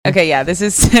Okay, yeah, this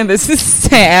is Sam. This is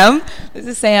Sam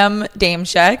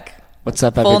Dameshek. What's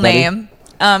up, Full everybody? name.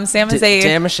 Sam is a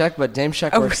Dameshek, but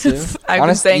Dameshek works too. I've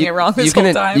been saying it wrong this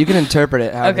whole time. You can interpret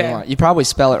it however you want. You probably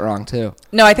spell it wrong too.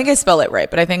 No, I think I spell it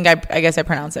right, but I guess I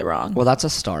pronounce it wrong. Well, that's a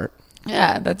start.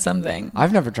 Yeah, that's something.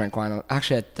 I've never drank wine.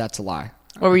 Actually, that's a lie.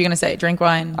 What were you gonna say? Drink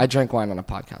wine? I drank wine on a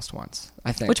podcast once,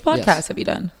 I think. Which podcast have you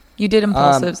done? You did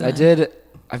Impulsives.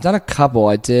 I've done a couple.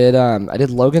 I did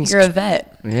Logan's. You're a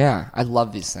vet. Yeah, I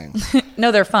love these things.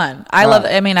 No, they're fun. I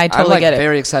totally get it. I'm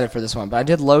very excited for this one. But I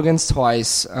did Logan's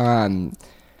twice.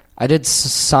 I did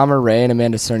Summer Rae and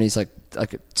Amanda Cerny's like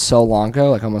so long ago,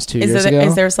 like almost 2 years ago.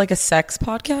 Is there like a sex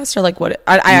podcast or like what?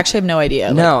 I actually have no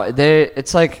idea. No,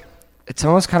 it's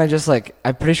almost kind of just like,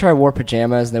 I'm pretty sure I wore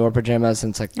pajamas and they wore pajamas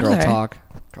and it's like girl talk.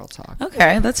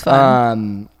 Okay, that's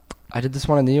fun. I did this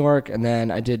one in New York, and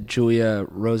then I did Julia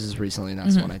Rose's recently, and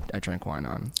that's the one I drank wine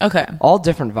on. Okay. All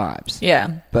different vibes.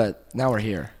 Yeah. But now we're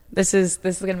here. This is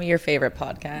going to be your favorite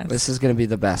podcast. This is going to be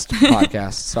the best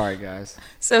podcast. Sorry, guys.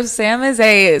 So Sam is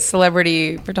a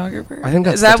celebrity photographer. I think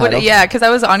that's the title. Yeah, because I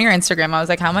was on your Instagram. I was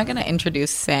like, how am I going to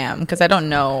introduce Sam? Because I don't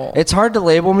know. It's hard to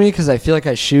label me because I feel like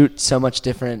I shoot so much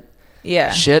different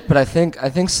shit, but I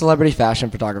think celebrity fashion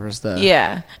photographer is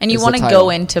the and you want to go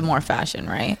into more fashion,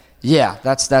 right? Yeah,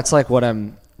 that's like what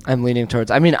I'm leaning towards.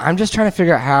 I mean, I'm just trying to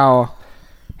figure out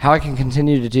how I can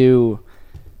continue to do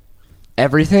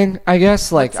everything, I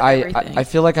guess. Like I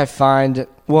feel like I find,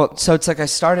 well, so it's like I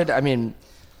started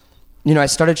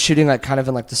shooting like kind of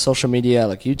in like the social media,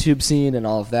 like YouTube scene and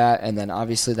all of that, and then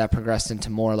obviously that progressed into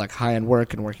more like high-end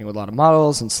work and working with a lot of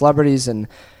models and celebrities and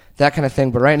that kind of thing.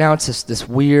 But right now it's just this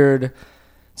weird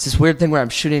thing where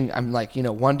I'm like,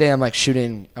 one day I'm like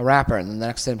shooting a rapper, and then the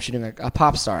next day I'm shooting like a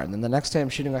pop star, and then the next day I'm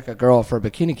shooting like a girl for a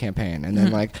bikini campaign, and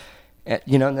then like, and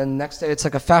then the next day it's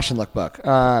like a fashion lookbook.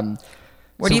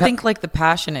 Where do you think like the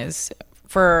passion is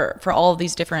for all of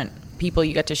these different people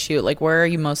you get to shoot? Like, where are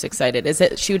you most excited? Is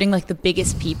it shooting like the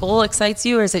biggest people excites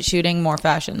you, or is it shooting more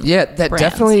fashion? Yeah, that brands?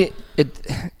 Definitely.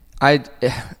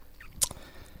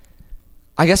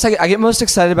 I guess I get most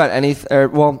excited about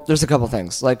there's a couple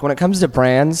things. Like when it comes to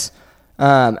brands,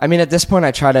 I mean, at this point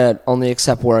I try to only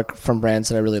accept work from brands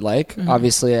that I really like. Mm-hmm.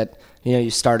 Obviously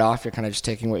you start off, you're kind of just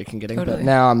taking what you can get. Totally. But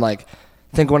now I'm like,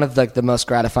 I think one of like the most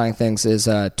gratifying things is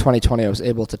 2020 I was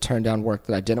able to turn down work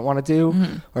that I didn't want to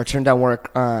do, or turn down work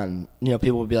on,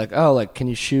 people would be like, oh, like, can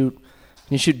you shoot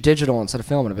digital instead of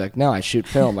film? And I'd be like, no, I shoot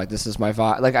film. Like, this is my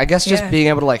vibe. Like, I guess just being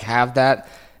able to like have that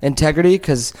integrity,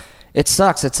 because it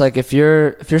sucks. It's like if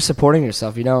you're supporting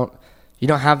yourself, you don't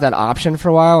have that option for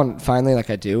a while, and finally, like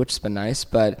I do, which has been nice.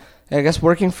 But I guess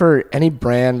working for any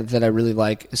brand that I really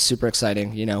like is super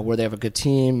exciting. Where they have a good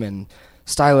team and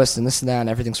stylists and this and that, and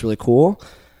everything's really cool.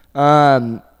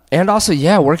 And also,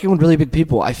 working with really big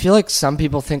people. I feel like some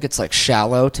people think it's like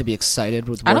shallow to be excited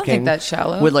with working. I don't think that's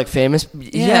shallow. With like famous.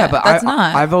 Yeah, but that's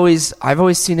not. I've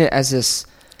always seen it as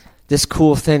this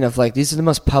cool thing of like, these are the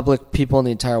most public people in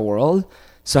the entire world.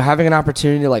 So having an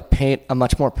opportunity to like paint a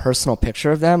much more personal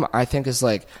picture of them, I think is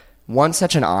like, one,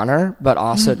 such an honor, but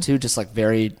also two, just like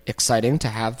very exciting to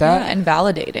have that. Yeah, and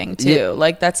validating too. Yeah.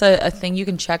 Like that's a thing you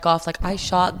can check off. Like, I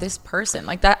shot this person.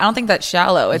 Like that. I don't think that's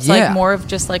shallow. It's like more of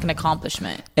just like an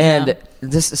accomplishment. And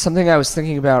this is something I was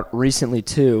thinking about recently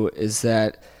too, is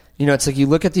that, it's like you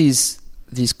look at these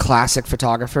classic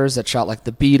photographers that shot like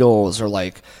the Beatles, or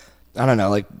like, I don't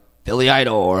know, like Billy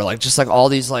Idol, or like just like all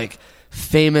these like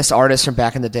famous artists from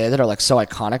back in the day that are like so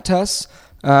iconic to us.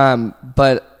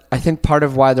 But I think part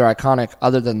of why they're iconic,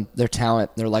 other than their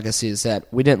talent, their legacy, is that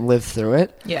we didn't live through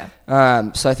it. Yeah.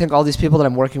 So I think all these people that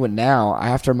I'm working with now, I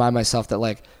have to remind myself that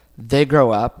like they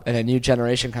grow up and a new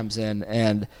generation comes in,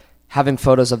 and having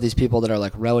photos of these people that are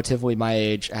like relatively my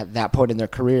age at that point in their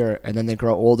career, and then they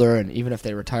grow older, and even if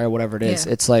they retire, whatever it is,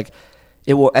 it's like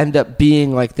it will end up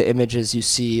being like the images you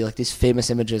see, like these famous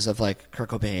images of like Kurt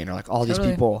Cobain or like all these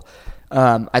people.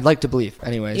 I'd like to believe,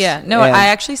 anyways. Yeah, no, I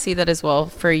actually see that as well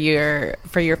for your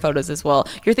photos as well.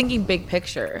 You're thinking big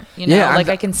picture, like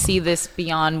I can see this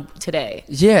beyond today.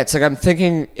 Yeah, it's like I'm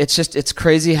thinking. It's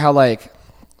crazy how like,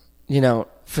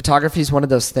 photography is one of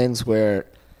those things where,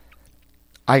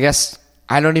 I guess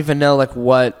I don't even know like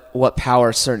what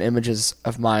power certain images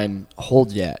of mine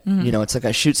hold yet. Mm-hmm. It's like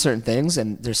I shoot certain things,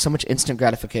 and there's so much instant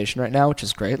gratification right now, which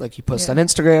is great. Like you post on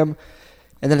Instagram.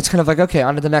 And then it's kind of like, okay,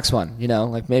 on to the next one,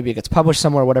 like maybe it gets published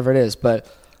somewhere, whatever it is. But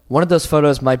one of those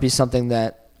photos might be something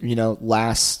that,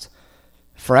 lasts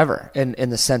forever in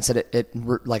the sense that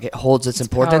it holds its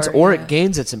importance power, or it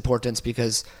gains its importance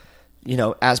because,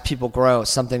 as people grow,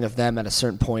 something of them at a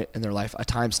certain point in their life, a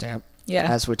timestamp,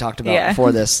 as we talked about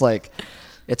before this, like,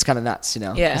 it's kind of nuts, you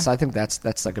know? Yeah. So I think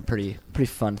that's like a pretty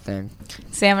fun thing.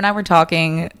 Sam and I were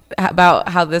talking about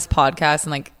how this podcast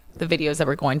and like the videos that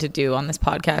we're going to do on this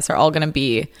podcast are all going to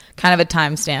be kind of a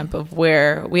timestamp of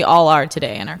where we all are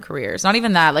today in our careers. Not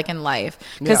even that, like in life,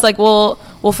 because like we'll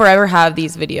forever have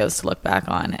these videos to look back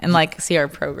on and like see our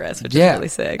progress, which is really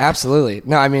sick. Absolutely.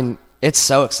 No, I mean, it's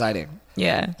so exciting.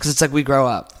 Yeah, because it's like we grow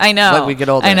up. I know. Like we get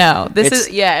older. I know.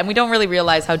 And we don't really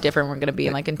realize how different we're going to be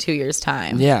in like in 2 years'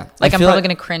 time. Yeah, like I'm probably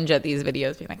going to cringe at these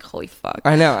videos, being like, "Holy fuck!"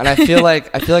 I know, and I feel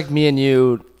like me and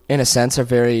you, in a sense, are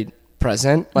very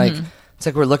present. Like it's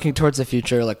like we're looking towards the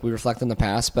future. Like we reflect on the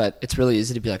past, but it's really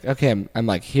easy to be like, okay, I'm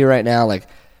like here right now. Like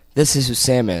this is who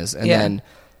Sam is, and then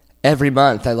every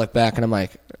month I look back and I'm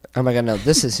like, oh my god, no,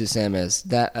 this is who Sam is.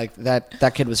 That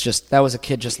kid was a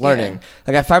kid just learning.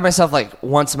 Like I find myself like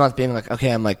once a month being like, okay,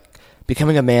 I'm like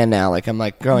becoming a man now. Like I'm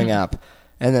like growing up.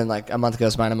 And then like a month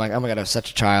goes by and I'm like, oh my god, I was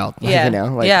such a child. Like, you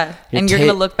know, like and you're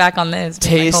gonna look back on this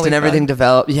taste like, and everything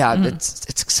develop. Yeah, it's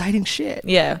exciting shit.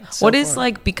 Yeah. So what is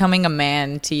like becoming a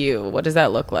man to you? What does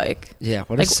that look like? Yeah.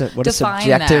 What a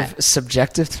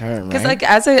subjective term? Because like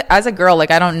as a girl,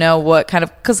 like I don't know what kind of,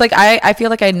 because like I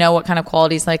feel like I know what kind of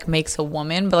qualities like makes a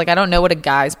woman, but like I don't know what a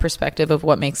guy's perspective of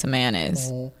what makes a man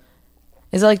is.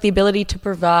 Is it like the ability to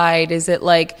provide? Is it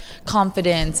like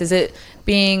confidence? Is it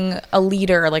being a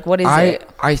leader? Like what is it?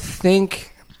 I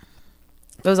think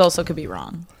those also could be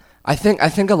wrong. I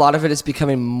think a lot of it is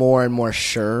becoming more and more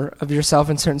sure of yourself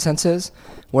in certain senses,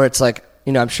 where it's like,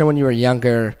 you know, I'm sure when you were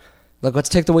younger, like let's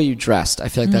take the way you dressed. I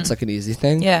feel like that's like an easy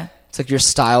thing. Yeah. It's like your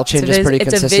style changes pretty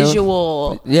consistent. It's a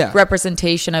visual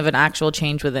representation of an actual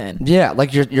change within. Yeah,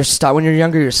 like your style when you're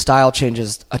younger, your style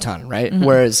changes a ton, right?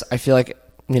 Whereas I feel like,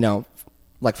 you know,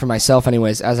 like for myself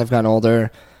anyways, as I've gotten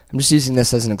older, I'm just using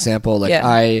this as an example.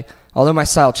 Like although my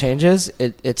style changes,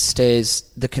 it stays,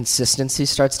 the consistency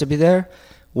starts to be there,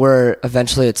 where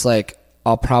eventually it's like,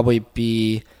 I'll probably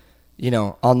be, you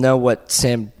know, I'll know what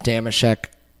Sam Damashek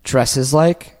dresses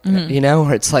like, you know,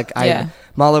 where it's like, I'm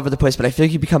all over the place, but I feel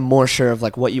like you become more sure of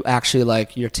like what you actually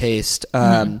like, your taste.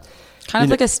 Kind of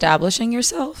like establishing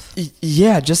yourself.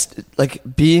 Yeah. Just like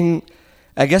being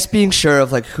sure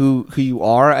of like who you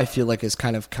are, I feel like is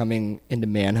kind of coming into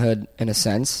manhood in a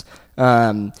sense.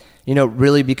 You know,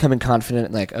 really becoming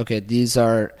confident, like, okay, these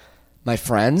are my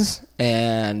friends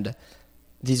and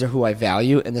these are who I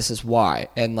value and this is why.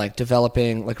 And like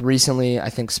developing, like recently,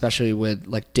 I think especially with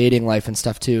like dating life and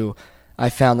stuff too, I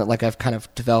found that like I've kind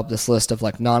of developed this list of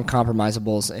like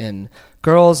non-compromisables in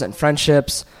girls and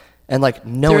friendships. And like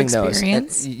knowing those,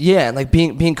 and like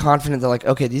being confident that like,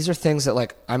 okay, these are things that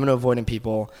like I'm gonna avoid in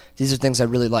people. These are things I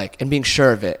really like, and being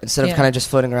sure of it instead of kind of just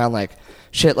floating around like,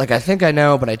 shit, like I think I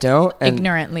know, but I don't. And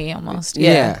ignorantly almost.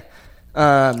 Yeah.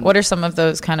 What are some of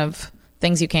those kind of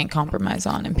things you can't compromise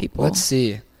on in people? Let's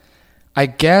see. I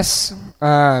guess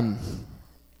I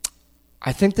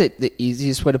think that the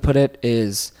easiest way to put it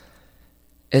is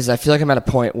I feel like I'm at a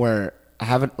point where I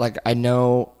haven't, like, I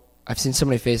know I've seen so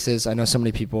many faces, I know so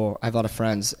many people, I have a lot of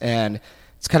friends, and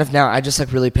it's kind of now I just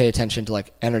like really pay attention to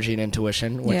like energy and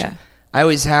intuition, which I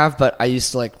always have, but I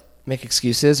used to like make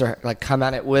excuses or like come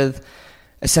at it with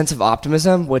a sense of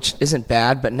optimism, which isn't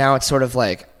bad, but now it's sort of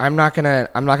like I'm not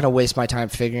gonna waste my time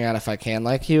figuring out if I can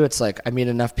like you. It's like I meet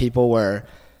enough people where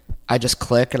I just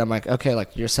click and I'm like, okay,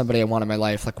 like you're somebody I want in my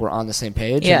life, like we're on the same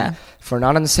page. Yeah. And if we're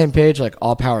not on the same page, like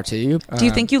all power to you. Do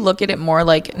you think you look at it more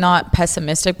like not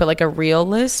pessimistic, but like a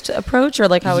realist approach, or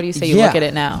like how would you say you look at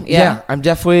it now? Yeah. I'm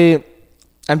definitely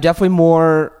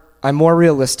more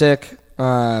realistic.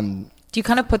 Do you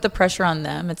kind of put the pressure on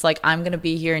them? It's like, I'm going to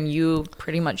be here and you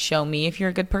pretty much show me if you're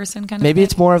a good person kind of Maybe thing?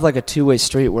 It's more of like a two-way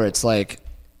street where it's like,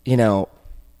 you know,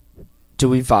 do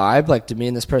we vibe? Like, do me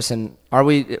and this person, are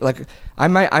we, like, I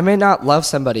may not love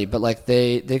somebody, but like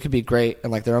they could be great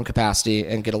in like their own capacity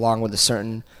and get along with a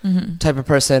certain type of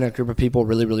person, a group of people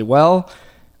really, really well.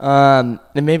 And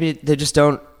maybe they just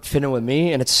don't fit in with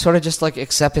me, and it's sort of just like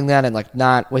accepting that and like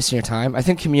not wasting your time. I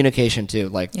think communication too,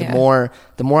 like the more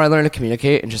I learn to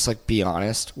communicate and just like be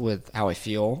honest with how I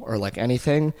feel or like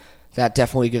anything, that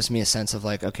definitely gives me a sense of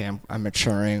like, okay, I'm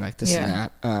maturing, like this and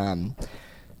that.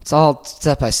 It's all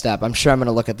step by step. I'm sure I'm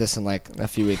gonna look at this in like a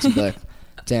few weeks and be like,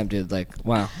 damn dude, like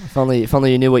wow, if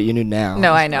only you knew what you knew now.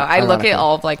 No, I know. I look at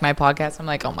all of like my podcasts, I'm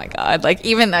like, oh my god, like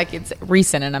even like it's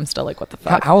recent and I'm still like, what the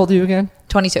fuck. How old are you again?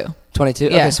 22. 22?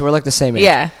 Yeah. Okay, so we're like the same age.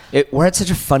 Yeah. We're at such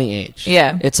a funny age.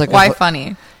 Yeah. It's like why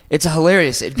funny? It's a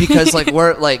hilarious because like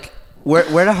we're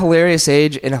at a hilarious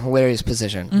age in a hilarious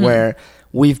position where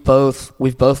we've both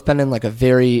been in like a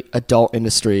very adult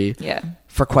industry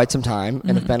for quite some time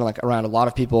and have been like around a lot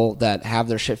of people that have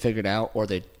their shit figured out or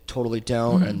they totally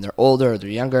don't and they're older or they're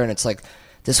younger, and it's like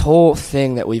this whole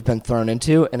thing that we've been thrown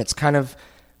into, and it's kind of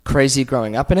crazy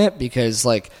growing up in it because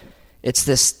like it's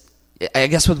this, I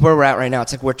guess with where we're at right now,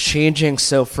 it's like we're changing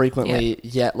so frequently,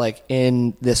 yet like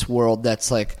in this world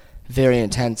that's like very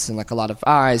intense and like a lot of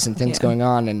eyes and things going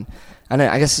on, and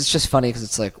I guess it's just funny because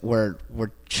it's like we're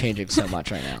changing so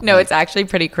much right now. No, like, it's actually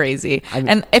pretty crazy.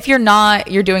 And if you're not,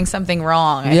 you're doing something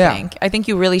wrong. I think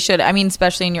you really should. I mean,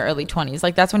 especially in your early 20s,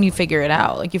 like that's when you figure it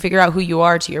out. Like you figure out who you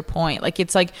are. To your point, like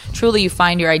it's like truly you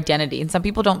find your identity. And some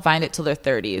people don't find it till their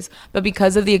 30s, but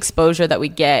because of the exposure that we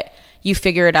get, you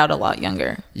figure it out a lot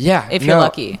younger. Yeah, if you're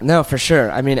lucky. No, for sure.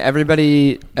 I mean,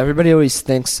 everybody always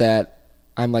thinks that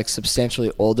I'm like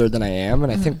substantially older than I am,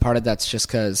 and I think part of that's just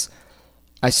because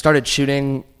I started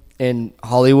shooting in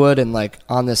Hollywood and like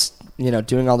on this,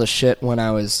 doing all this shit when I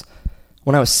was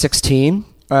 16.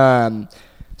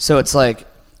 So it's like,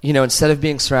 instead of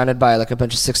being surrounded by like a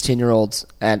bunch of 16-year-olds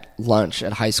at lunch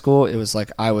at high school, it was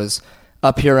like I was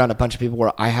up here around a bunch of people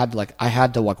where I had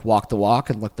to walk the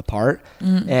walk and look the part.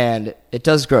 And it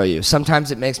does grow you. Sometimes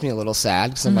it makes me a little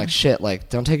sad because I'm like, shit, like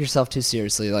don't take yourself too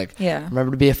seriously. Like remember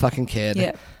to be a fucking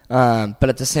kid. But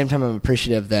at the same time, I'm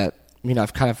appreciative that,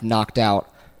 I've kind of knocked out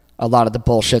a lot of the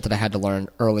bullshit that I had to learn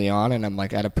early on, and I'm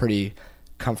like at a pretty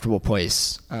comfortable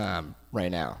place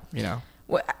right now,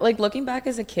 Like looking back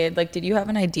as a kid, like did you have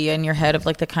an idea in your head of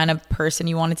like the kind of person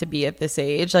you wanted to be at this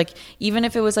age? Like even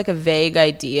if it was like a vague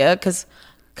idea, because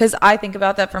I think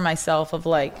about that for myself of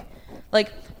like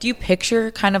do you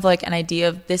picture kind of like an idea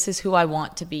of this is who I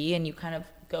want to be and you kind of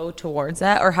go towards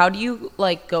that? Or how do you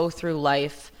like go through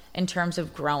life in terms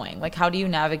of growing? Like how do you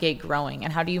navigate growing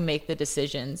and how do you make the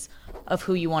decisions of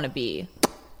who you want to be?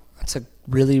 That's a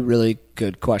really, really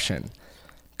good question.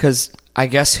 Because I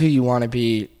guess who you want to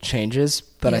be changes,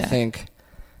 but I think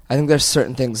there's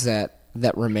certain things that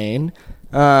remain.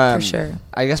 For sure.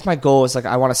 I guess my goal is like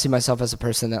I want to see myself as a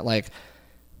person that like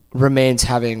remains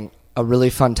having a really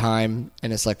fun time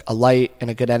and is like a light and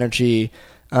a good energy,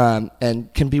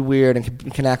 and can be weird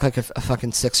and can act like a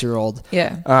fucking 6-year-old.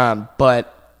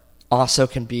 But also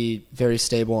can be very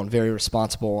stable and very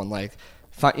responsible and like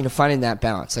finding that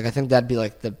balance. Like I think that'd be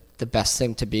like the best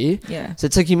thing to be. So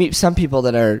it's like you meet some people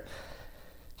that are,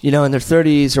 in their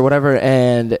 30s or whatever,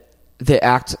 and they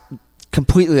act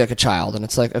completely like a child, and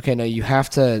it's like, okay, no, you have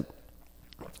to,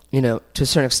 to a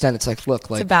certain extent, it's like, look,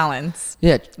 like it's a balance.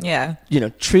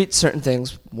 Treat certain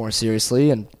things more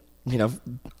seriously, and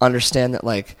understand that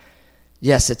like,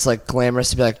 yes, it's like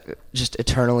glamorous to be like just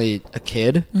eternally a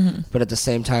kid, but at the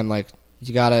same time, like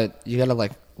you gotta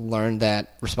like learn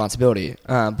that responsibility.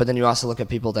 But then you also look at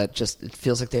people that just, it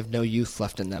feels like they have no youth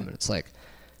left in them, and it's like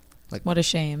what a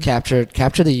shame. Capture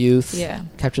the youth.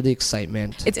 Capture the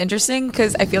excitement. It's interesting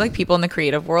because I feel like people in the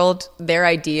creative world, their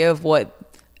idea of what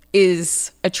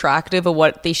is attractive of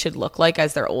what they should look like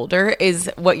as they're older is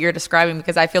what you're describing,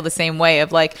 because I feel the same way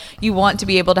of like you want to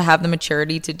be able to have the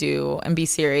maturity to do and be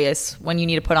serious when you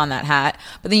need to put on that hat,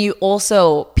 but then you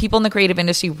also, people in the creative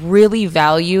industry really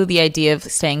value the idea of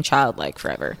staying childlike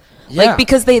forever. Like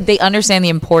because they understand the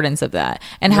importance of that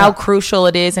and how crucial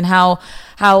it is, and how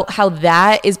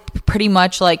that is pretty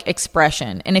much like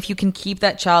expression. And if you can keep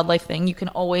that childlike thing, you can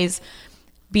always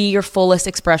be your fullest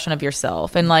expression of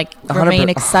yourself and like remain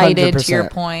excited 100%. To your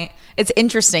point. It's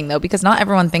interesting though, because not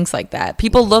everyone thinks like that.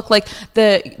 People look like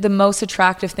the most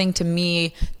attractive thing to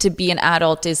me to be an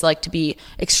adult is like to be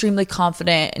extremely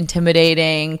confident,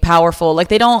 intimidating, powerful. Like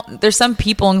there's some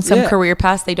people in some career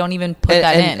paths, they don't even put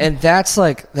that in. And that's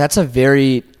a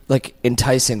very like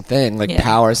enticing thing. Like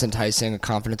power is enticing,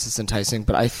 confidence is enticing.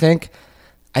 But I think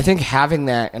having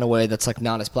that in a way that's like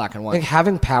not as black and white. I think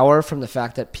having power from the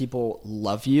fact that people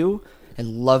love you and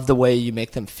love the way you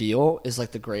make them feel is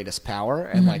like the greatest power.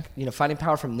 And like, finding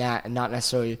power from that, and not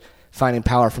necessarily finding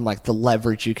power from like the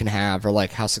leverage you can have or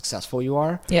like how successful you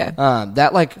are.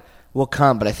 That like will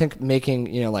come. But I think making,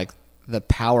 like the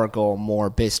power goal more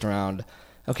based around,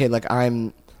 okay, like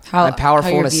I'm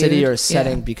powerful in a city or a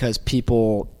setting because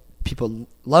people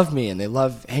love me and they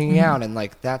love hanging out, and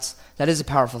like that is a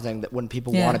powerful thing, that when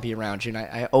people want to be around you. And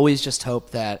I always just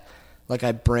hope that like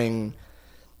I bring,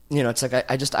 it's like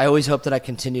I always hope that I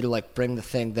continue to like bring the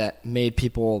thing that made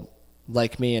people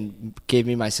like me and gave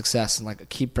me my success, and like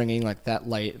keep bringing like that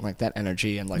light and like that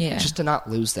energy, and like just to not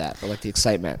lose that, but like the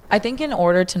excitement. I think in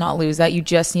order to not lose that, you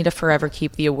just need to forever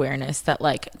keep the awareness that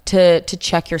like to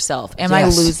check yourself. Am I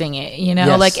losing it?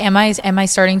 Like am I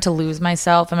starting to lose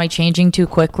myself? Am I changing too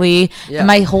quickly? Am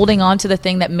I holding on to the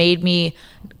thing that made me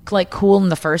like cool in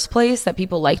the first place, that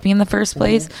people liked me in the first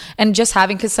place? And just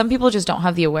having, because some people just don't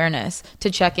have the awareness to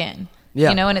check in,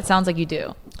 and it sounds like you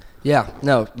do.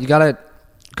 No, you gotta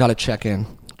check in.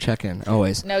 check in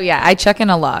always. No, yeah, I check in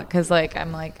a lot because like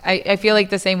I feel like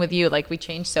the same with you. Like we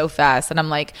change so fast, and I'm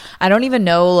like I don't even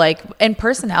know like, and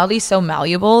personality is so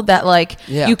malleable that like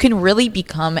you can really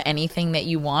become anything that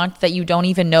you want, that you don't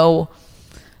even know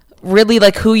really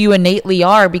like who you innately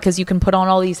are, because you can put on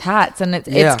all these hats, and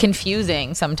it's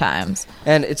confusing sometimes.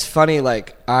 And it's funny,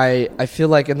 like I feel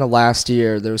like in the last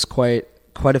year there was quite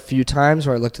a few times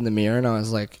where I looked in the mirror and I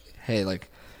was like, hey, like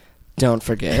don't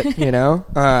forget, you know.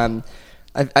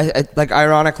 I like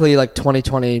ironically, like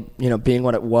 2020, you know, being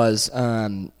what it was,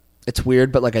 it's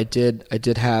weird, but like I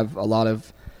did have a lot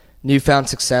of newfound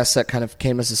success that kind of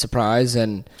came as a surprise.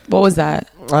 And what was that?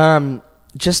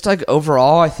 Just like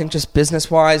overall, I think just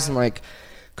business wise and like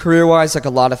career wise, like a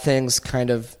lot of things kind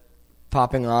of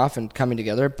popping off and coming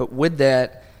together. But with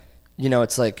that, you know,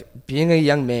 it's like being a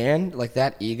young man, like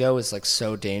that ego is like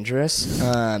so dangerous.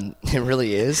 It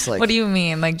really is. Like, what do you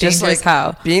mean? Like dangerous? Just like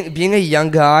how? Being a young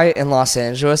guy in Los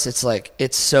Angeles, it's like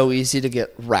it's so easy to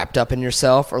get wrapped up in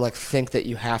yourself, or like think that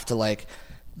you have to like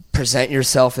present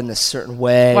yourself in this certain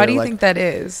way. Why do you think that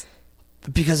is?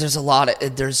 Because there's a lot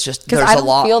of there's I a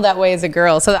lot. Feel that way as a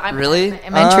girl, so I'm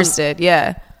interested.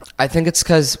 Yeah, I think it's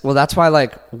because that's why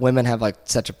like women have like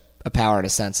such a power in a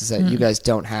sense, is that you guys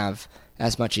don't have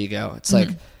as much ego. It's like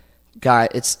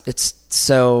it's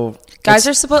so guys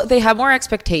are they have more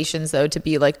expectations though to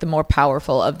be like the more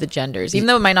powerful of the genders, even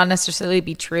though it might not necessarily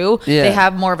be true. They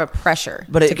have more of a pressure,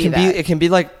 but it can be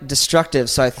like destructive.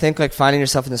 So I think like finding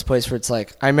yourself in this place where it's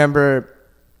like, I remember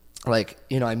like,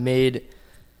 you know, I made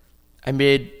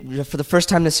for the first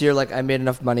time this year, like I made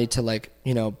enough money to like,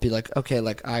 you know, be like, okay,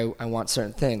 like I want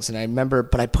certain things. And I remember,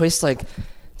 but I placed like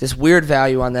this weird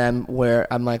value on them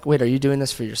where I'm like, wait, are you doing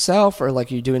this for yourself, or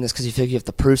like are you doing this because you feel like you have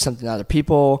to prove something to other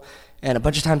people? And a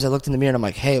bunch of times I looked in the mirror and I'm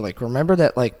like, hey, like remember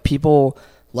that like people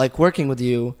like working with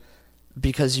you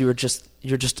because you're just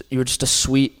a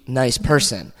sweet, nice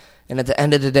person. And at the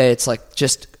end of the day, it's like,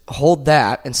 just hold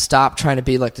that and stop trying to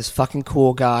be like this fucking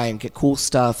cool guy and get cool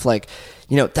stuff. Like,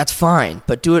 you know, that's fine,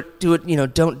 but do it, you know,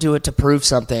 don't do it to prove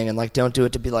something, and like, don't do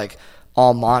it to be like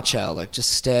all macho. Like just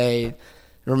stay,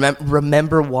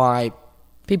 remember why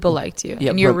people liked you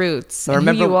and your roots and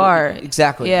who you are.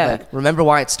 Exactly. Yeah. Like, remember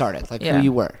why it started, like who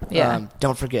you were. Yeah.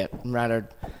 Don't forget, no matter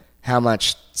how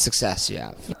much success you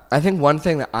have. I think one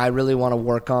thing that I really want to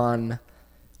work on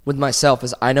with myself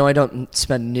is I know I don't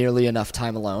spend nearly enough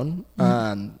time alone.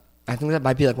 I think that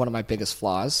might be like one of my biggest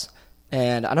flaws.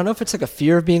 And I don't know if it's like a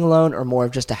fear of being alone or more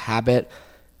of just a habit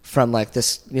from like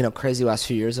this, you know, crazy last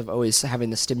few years of always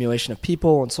having the stimulation of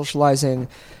people and socializing.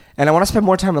 And I want to spend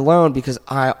more time alone because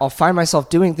I'll find myself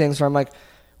doing things where I'm like,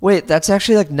 wait, that's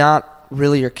actually like not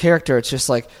really your character. It's just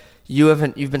like you've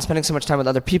been spending so much time with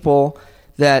other people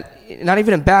that, not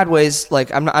even in bad ways,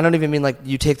 like I don't even mean like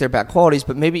you take their bad qualities,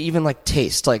 but maybe even like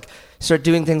taste, like start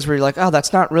doing things where you're like, oh,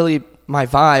 that's not really my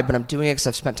vibe, but I'm doing it because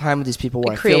I've spent time with these people.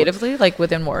 Where like creatively, like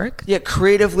within work? Yeah,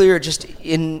 creatively, or just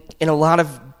in a lot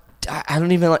of, I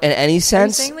don't even, in any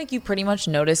sense. Are you saying like you pretty much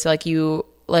notice like you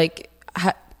like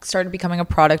started becoming a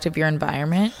product of your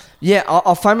environment? Yeah,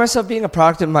 I'll find myself being a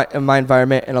product of my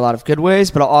environment in a lot of good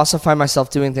ways, but I'll also find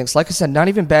myself doing things, like I said, not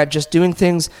even bad, just doing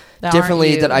things that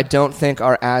differently that I don't think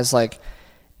are as like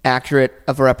accurate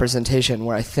of a representation,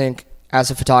 where I think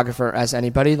as a photographer, as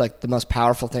anybody, like the most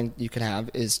powerful thing you can have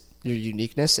is your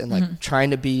uniqueness and like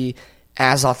trying to be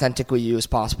as authentically you as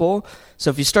possible. So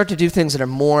if you start to do things that are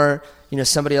more, you know,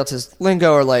 somebody else's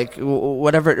lingo, or like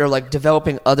whatever, or like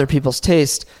developing other people's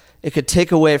taste, it could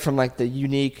take away from like the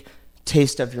unique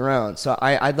taste of your own. So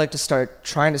I'd like to start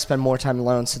trying to spend more time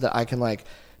alone so that I can like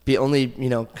be only, you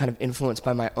know, kind of influenced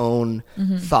by my own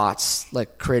thoughts,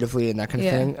 like creatively and that kind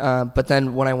of thing. But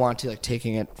then when I want to, like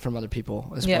taking it from other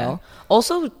people as well.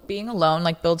 Also, being alone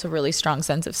like builds a really strong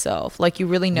sense of self. Like you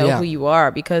really know who you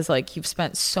are because like you've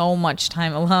spent so much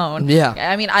time alone. Yeah.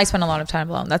 I mean, I spend a lot of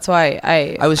time alone. That's why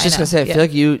I was just going to say, I feel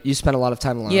like you spend a lot of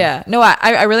time alone. Yeah. No,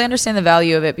 I really understand the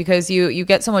value of it because you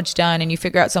get so much done and you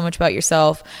figure out so much about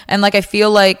yourself. And like, I feel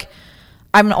like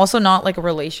I'm also not like a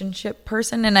relationship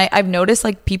person, and I've noticed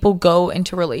like people go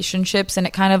into relationships and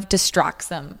it kind of distracts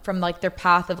them from like their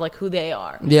path of like who they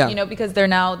are. Yeah. You know, because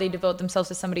they devote themselves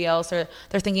to somebody else, or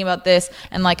they're thinking about this.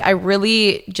 And like, I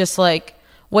really just like,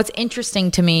 what's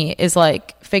interesting to me is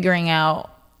like figuring out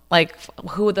like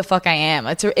who the fuck I am.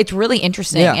 It's really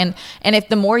interesting. Yeah. And if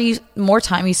the more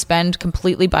time you spend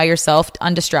completely by yourself,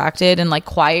 undistracted, and like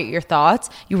quiet your thoughts,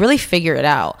 you really figure it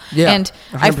out. Yeah, and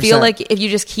 100%. I feel like if you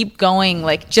just keep going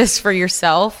like just for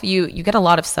yourself, you get a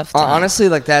lot of stuff done. Honestly,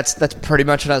 like that's pretty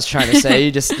much what I was trying to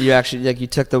say. you actually like you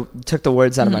took the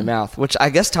words out of my mouth, which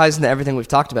I guess ties into everything we've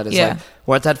talked about. Is like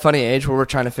we're at that funny age where we're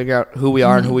trying to figure out who we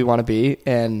are and who we want to be,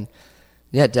 and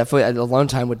Yeah, definitely. Alone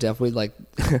time would definitely like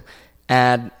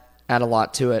add a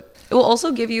lot to it. It will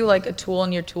also give you like a tool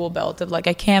in your tool belt of like,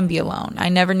 I can be alone. I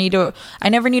never need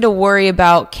to worry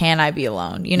about, can I be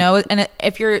alone, you know? And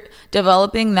if you're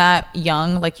developing that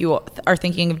young, like you are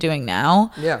thinking of doing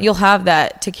now, you'll have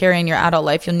that to carry in your adult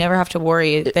life. You'll never have to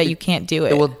worry that you can't do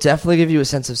it. It will definitely give you a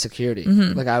sense of security.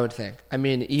 Like I would think. I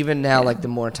mean, even now, like the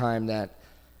more time that,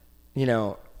 you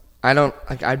know, I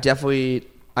would definitely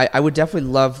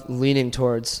love leaning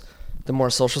towards the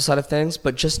more social side of things,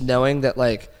 but just knowing that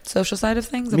like social side of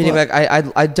things, meaning like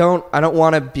I don't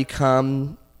want to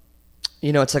become,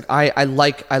 you know, it's like I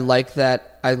like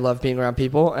that I love being around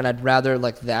people, and I'd rather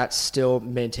like that still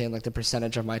maintain like the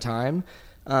percentage of my time,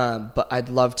 but I'd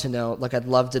love to know, like I'd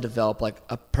love to develop like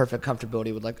a perfect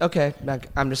comfortability with like, okay, like,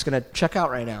 I'm just gonna check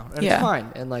out right now and it's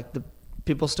fine, and like the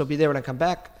people still be there when I come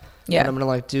back. And I'm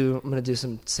gonna do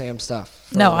some Sam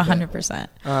stuff. No,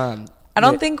 100%. I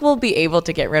don't think we'll be able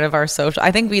to get rid of our social.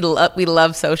 I think we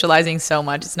love socializing so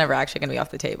much. It's never actually going to be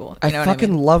off the table. You know I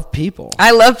fucking love people.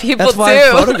 I love people That's too.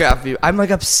 That's why I photograph you. I'm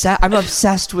like I'm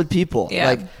obsessed with people.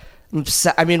 Yeah. Like,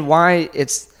 I mean, why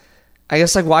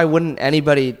wouldn't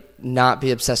anybody not be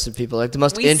obsessed with people? Like the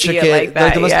most intricate, like that,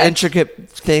 like the most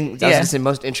intricate thing. I was gonna say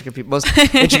most intricate people, most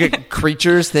intricate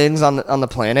creatures, things on the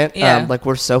planet. Yeah. Like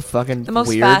we're so fucking the most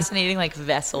weird. Fascinating like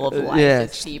vessel of life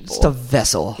is people. Just a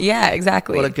vessel. Yeah,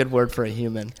 exactly. What a good word for a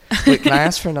human. Wait, can I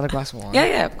ask for another glass of wine?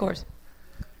 Yeah, of course.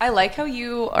 I like how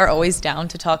you are always down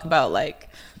to talk about like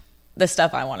the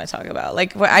stuff I want to talk about.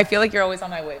 Like I feel like you're always on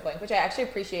my wavelength, which I actually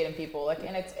appreciate in people. Like,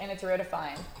 and it's rare to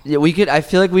find. Yeah, I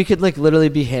feel like we could like literally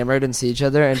be hammered and see each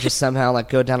other and just somehow like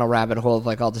go down a rabbit hole of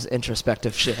like all this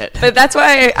introspective shit. But that's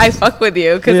why I fuck with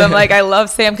you, because I'm like, I love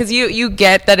Sam, because you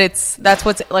get that that's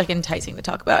what's like enticing to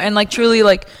talk about, and like truly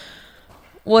like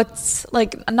what's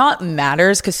like not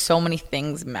matters, because so many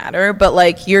things matter, but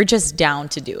like you're just down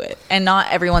to do it, and not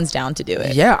everyone's down to do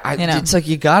it. Yeah, it's like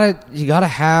you gotta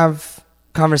have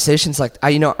conversations like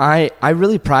I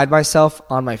really pride myself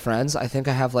on my friends. I think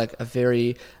I have like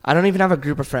I don't even have a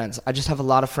group of friends. I just have a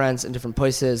lot of friends in different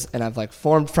places, and I've like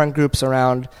formed friend groups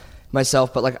around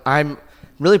myself, but like I'm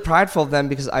really prideful of them,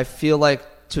 because I feel like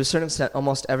to a certain extent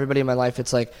almost everybody in my life,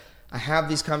 it's like I have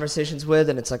these conversations with,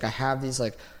 and it's like I have these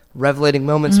like revelating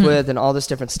moments with, and all this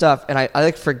different stuff, and I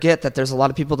like forget that there's a lot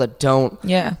of people that don't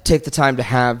take the time to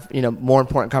have, you know, more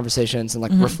important conversations and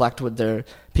like reflect with their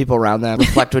people around them,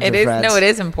 reflect with their friends. No, it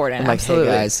is important. Like, absolutely.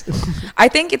 hey guys. I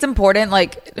think it's important,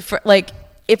 like for like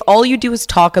if all you do is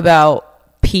talk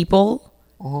about people,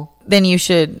 then you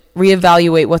should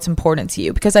reevaluate what's important to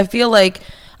you, because I feel like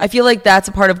that's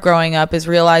a part of growing up, is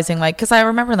realizing like, because I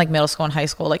remember in like middle school and high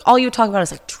school, like all you talk about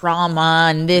is like drama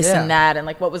and this and that and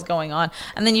like what was going on,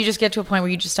 and then you just get to a point where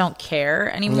you just don't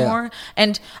care anymore.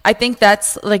 And I think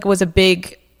that's like was a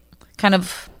big kind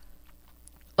of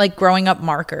like growing up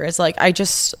marker, is like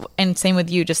and same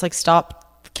with you, just like stop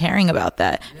caring about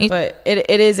that. But it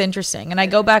is interesting, and I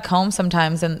go back home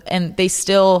sometimes and they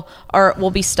still will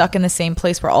be stuck in the same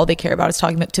place where all they care about is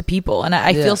talking to people, and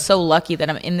I feel so lucky that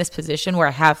I'm in this position where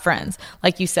I have friends,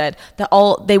 like you said, that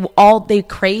they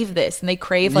crave this, and they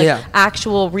crave like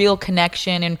actual real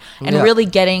connection and really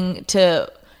getting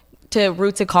to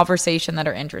roots of conversation that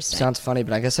are interesting. Sounds funny,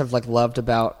 but I guess I've like loved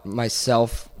about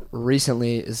myself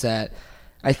recently is that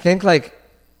I think like,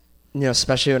 you know,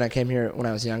 especially when I came here when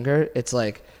I was younger, it's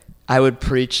like I would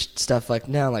preach stuff like,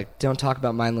 no, like don't talk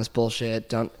about mindless bullshit,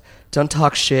 don't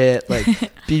talk shit, like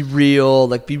be real,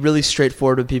 like be really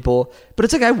straightforward with people. But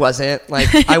it's like I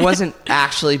wasn't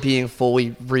actually being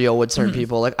fully real with certain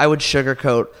people. Like I would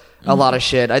sugarcoat a lot of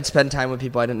shit. I'd spend time with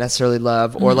people I didn't necessarily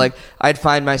love, or like I'd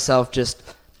find myself just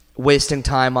wasting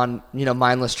time on, you know,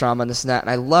 mindless drama and this and that.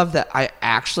 And I love that I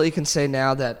actually can say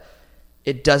now that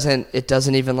it doesn't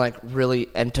even like really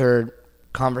enter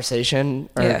conversation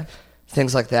or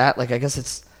things like that. Like I guess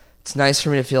it's nice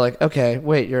for me to feel like, okay,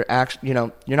 wait, you're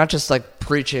not just like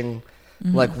preaching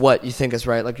like what you think is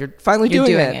right. Like you're finally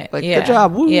doing it. Like good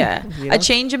job. Woo. Yeah. You know? A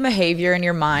change in behavior in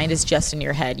your mind is just in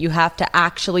your head. You have to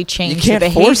actually change your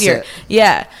behavior. Force it.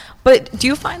 Yeah. But do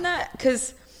you find that,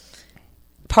 because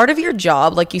part of your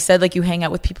job, like you said, like you hang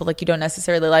out with people like you don't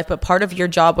necessarily like, but part of your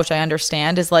job, which I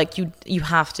understand, is like you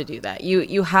have to do that.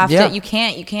 You have to. You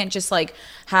can't just like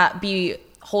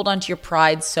hold on to your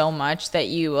pride so much that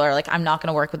you are like, I'm not going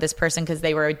to work with this person because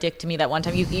they were a dick to me that one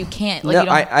time. You can't. Like,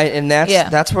 no, and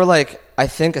that's where like I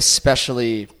think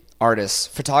especially artists,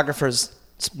 photographers,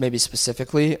 maybe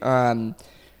specifically,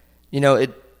 you know,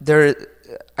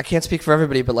 I can't speak for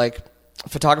everybody, but like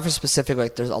photographers specifically,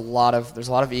 like there's a lot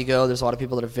of ego. There's a lot of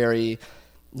people that are very,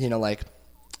 you know, like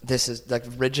this is like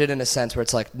rigid in a sense where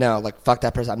it's like, no, like fuck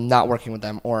that person, I'm not working with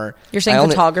them. Or you're saying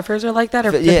photographers are like that,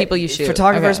 or the people you shoot?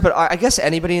 Photographers, okay. But I guess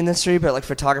anybody in the industry, but like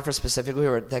photographers specifically,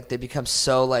 where like they become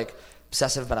so like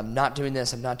obsessive about I'm not doing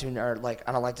this, I'm not doing, or like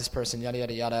I don't like this person, yada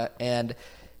yada yada. And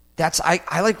that's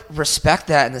I like respect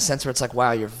that in the sense where it's like,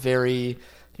 wow, you're very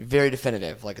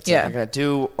definitive. Like it's like you're gonna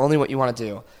do only what you want to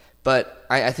do. But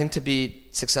I think to be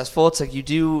successful, it's like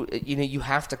you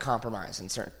have to compromise in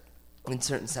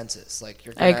certain senses. Like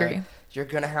I agree. You're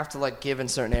gonna have to like give in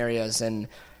certain areas, and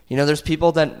there's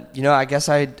people that I guess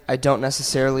I don't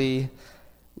necessarily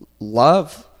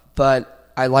love,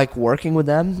 but I like working with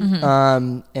them.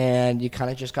 Mm-hmm. And you kind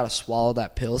of just gotta swallow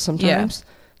that pill sometimes,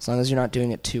 as long as you're not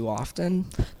doing it too often.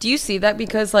 Do you see that?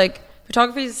 Because like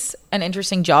photography is an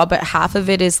interesting job, but half of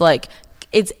it is like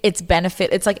it's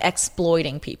benefit. It's like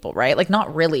exploiting people, right? Like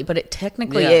not really, but it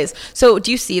technically is. So do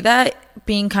you see that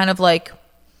being kind of like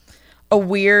a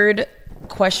weird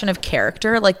question of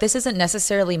character? Like this isn't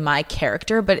necessarily my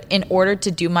character, but in order to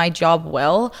do my job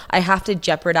well, I have to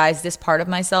jeopardize this part of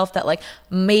myself that like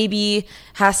maybe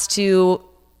has to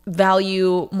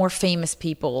value more famous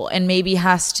people and maybe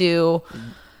has to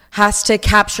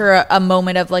capture a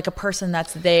moment of like a person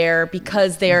that's there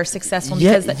because they're successful.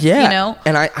 Because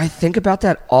And I think about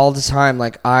that all the time.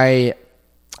 Like I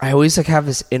always like have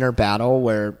this inner battle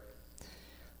where,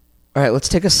 all right, let's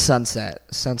take a sunset.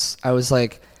 Since I'm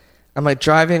like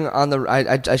driving on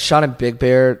I shot in Big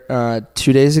Bear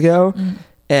 2 days ago,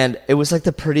 and it was like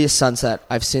the prettiest sunset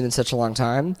I've seen in such a long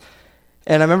time.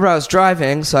 And I remember I was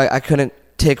driving, so I couldn't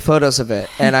take photos of it.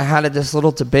 And I had this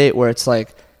little debate where it's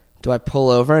like, do I pull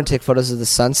over and take photos of the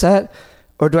sunset?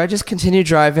 Or do I just continue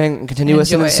driving and continue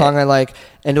listening to the song I like?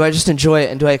 And do I just enjoy it?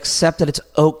 And do I accept that it's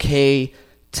okay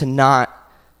to not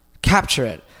capture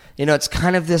it? It's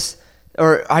kind of this,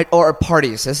 or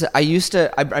parties.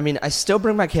 I still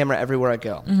bring my camera everywhere I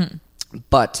go. Mm-hmm.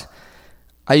 But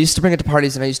I used to bring it to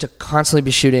parties, and I used to constantly be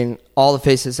shooting all the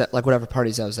faces at like whatever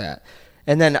parties I was at.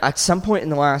 And then at some point in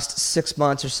the last 6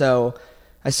 months or so,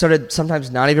 I started sometimes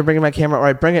not even bringing my camera, or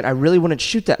I bring it, I really wouldn't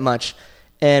shoot that much.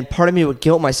 And part of me would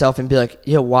guilt myself and be like,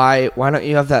 why don't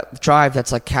you have that drive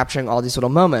that's like capturing all these little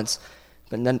moments?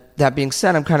 But then that being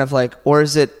said, I'm kind of like, or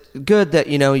is it good that,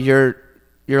 you're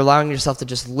allowing yourself to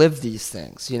just live these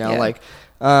things, like,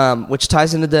 which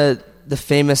ties into the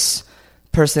famous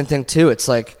person thing too. It's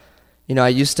like,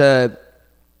 I'd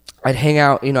hang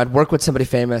out, I'd work with somebody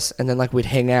famous, and then like we'd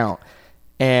hang out,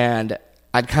 and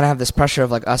I'd kind of have this pressure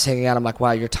of like us hanging out. I'm like,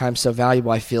 wow, your time's so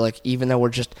valuable. I feel like even though we're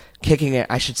just kicking it,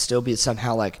 I should still be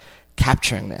somehow like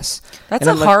capturing this. That's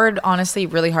a hard, honestly,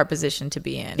 really hard position to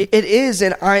be in. It is,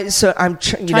 and I'm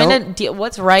trying to deal.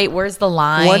 What's right? Where's the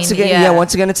line? Once again,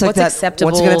 it's like what's that.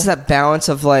 Acceptable? Once again, it's that balance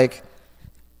of like,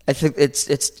 I think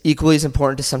it's equally as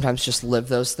important to sometimes just live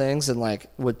those things, and like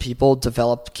would people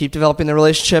keep developing the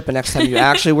relationship, and next time you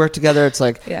actually work together, it's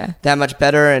like that much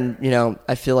better. And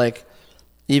I feel like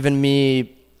even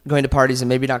me going to parties and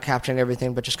maybe not capturing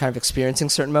everything, but just kind of experiencing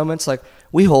certain moments, like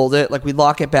we hold it, like we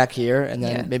lock it back here, and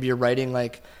then maybe you're writing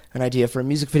like an idea for a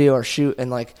music video or shoot, and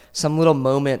like some little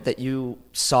moment that you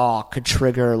saw could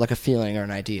trigger like a feeling or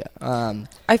an idea.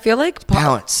 I feel like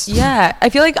balance. Yeah, I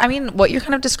feel like, what you're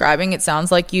kind of describing, it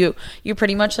sounds like you're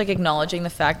pretty much like acknowledging the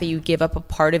fact that you give up a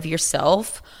part of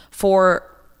yourself for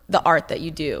the art that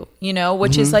you do,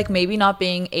 which is like maybe not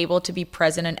being able to be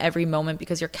present in every moment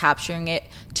because you're capturing it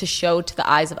to show to the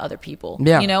eyes of other people,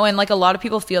 and like a lot of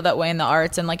people feel that way in the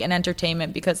arts and like in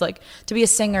entertainment, because like to be a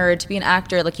singer, to be an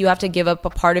actor, like you have to give up a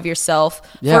part of yourself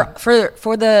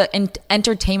for the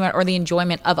entertainment or the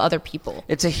enjoyment of other people.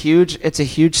 It's a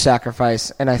huge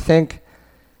sacrifice. And I think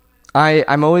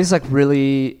I'm always like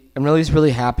really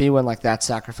happy when like that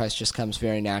sacrifice just comes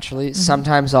very naturally. Mm-hmm.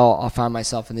 Sometimes I'll find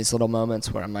myself in these little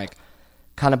moments where I'm like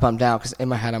kind of bummed out, because in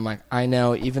my head I'm like, I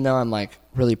know even though I'm like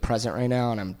really present right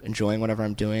now and I'm enjoying whatever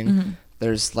I'm doing,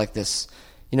 there's like this,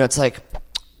 it's like,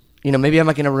 maybe I'm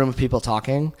like in a room of people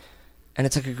talking, and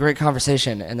it's like a great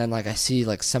conversation, and then like I see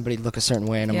like somebody look a certain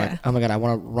way, and I'm like, oh my God, I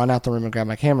want to run out the room and grab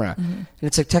my camera. And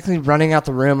it's like technically running out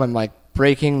the room, I'm like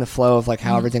breaking the flow of like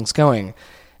how everything's going.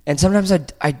 And sometimes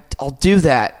I'll do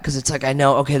that because it's like I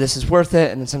know, okay, this is worth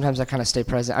it. And then sometimes I kind of stay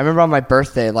present. I remember on my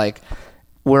birthday, like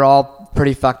we're all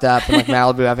pretty fucked up in like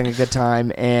Malibu having a good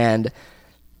time, and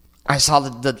I saw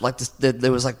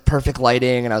there was like perfect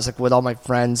lighting, and I was like with all my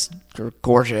friends, they were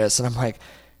gorgeous, and I'm like,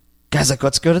 guys, like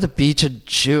let's go to the beach and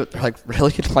shoot. They're like,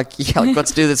 really? I'm like, yeah, like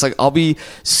let's do this. Like I'll be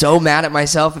so mad at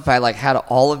myself if I like had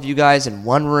all of you guys in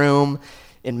one room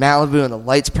in Malibu and the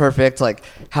light's perfect. Like,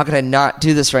 how could I not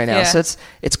do this right now? So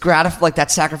it's gratifying. Like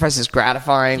that sacrifice is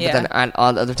gratifying, but then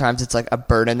on other times it's like a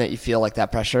burden that you feel like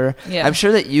that pressure. I'm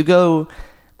sure that you go,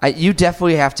 You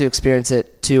definitely have to experience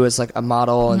it too as like a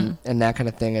model and that kind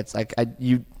of thing. It's like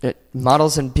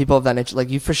models and people of that nature, like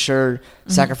you for sure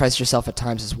sacrifice yourself at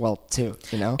times as well too,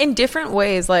 you know, in different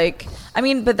ways. Like, I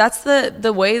mean, but that's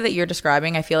the way that you're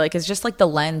describing, I feel like, is just like the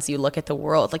lens you look at the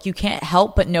world. Like you can't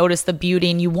help but notice the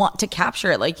beauty and you want to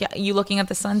capture it. Like you looking at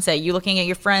the sunset, you looking at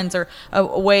your friends or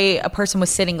a way a person was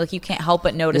sitting, like you can't help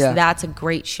but notice that's a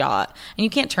great shot and you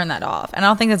can't turn that off. And I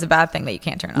don't think that's a bad thing that you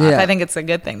can't turn off. I think it's a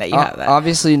good thing that you have that.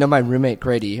 Obviously, you know, my roommate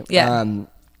Grady.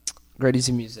 Grady's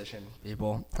a musician,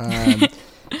 people.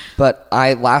 But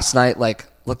I last night like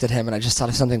looked at him and I just thought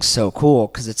of something so cool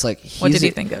because it's like what did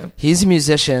you think of? He's a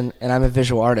musician and I'm a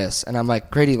visual artist, and I'm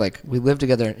like, Grady, like we live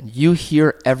together and you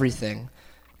hear everything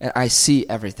and I see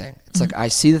everything. It's like I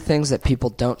see the things that people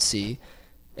don't see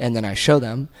and then I show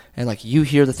them, and like you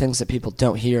hear the things that people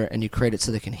don't hear and you create it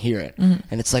so they can hear it. And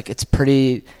it's like it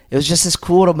was just this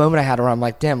cool little moment I had where I'm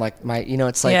like, damn, like my, you know,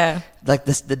 it's like like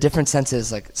this, the different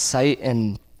senses, like sight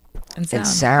and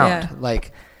sound.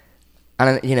 Like I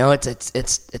don't, you know,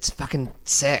 it's fucking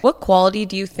sick. What quality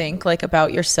do you think like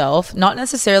about yourself, not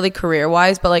necessarily career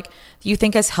wise, but like you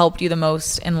think has helped you the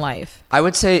most in life? I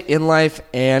would say in life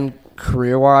and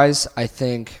career wise, I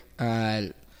think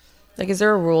like, is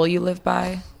there a rule you live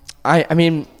by? I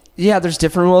mean, yeah, there's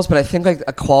different rules, but I think like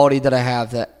a quality that I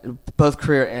have that both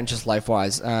career and just life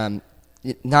wise, I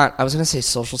was going to say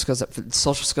social skills.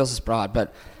 Social skills is broad,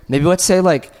 but maybe let's say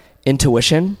like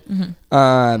intuition.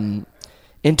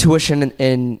 Intuition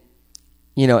and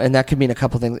you know, and that could mean a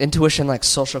couple things. Intuition, like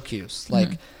social cues,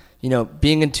 like, you know,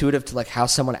 being intuitive to like how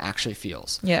someone actually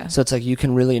feels. Yeah. So it's like you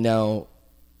can really know,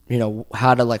 you know,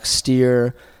 how to like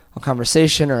steer a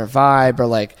conversation or a vibe, or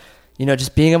like, you know,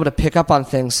 just being able to pick up on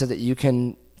things so that you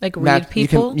can like read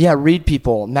people. Read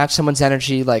people, match someone's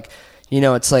energy. Like, you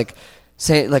know, it's like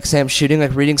say I'm shooting,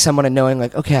 like reading someone and knowing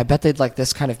like, okay, I bet they'd like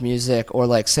this kind of music, or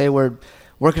like say we're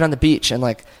working on the beach and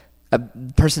like a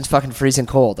person's fucking freezing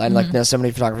cold. I'd like know so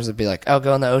many photographers would be like, oh,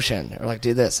 go in the ocean, or like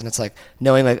do this. And it's like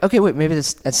knowing like, okay, wait, maybe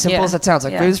this, as simple as that sounds,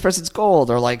 like maybe this person's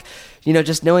cold, or like, you know,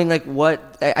 just knowing like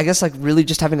what, I guess like really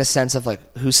just having a sense of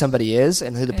like who somebody is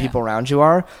and who the people around you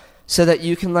are, so that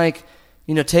you can like,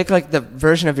 you know, take like the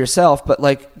version of yourself, but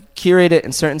like curate it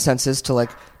in certain senses to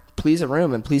like please a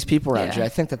room and please people around you. I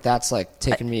think that's like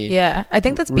taking me I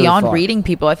think that's really beyond far. Reading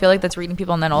people. I feel like that's reading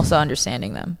people and then also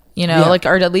understanding them, you know, like,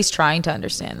 or at least trying to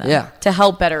understand them to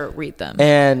help better read them.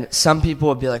 And some people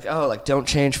would be like, oh, like don't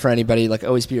change for anybody, like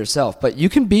always be yourself. But you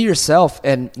can be yourself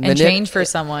and change for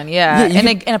someone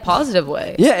in a positive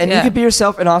way. You can be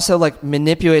yourself and also like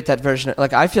manipulate that version.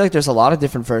 Like I feel like there's a lot of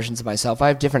different versions of myself. I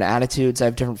have different attitudes, I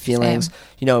have different feelings. Same.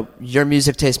 You know, your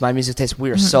music taste, my music taste,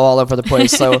 we are so all over the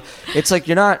place. So it's like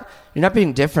you're not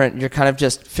being different. You're kind of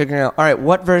just figuring out, all right,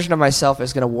 what version of myself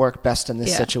is going to work best in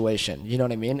this situation? You know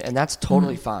what I mean? And that's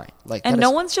totally fine. Like, and no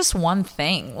one's just one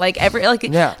thing. Like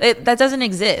that doesn't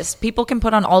exist. People can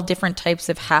put on all different types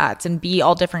of hats and be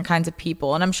all different kinds of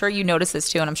people. And I'm sure you notice this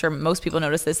too. And I'm sure most people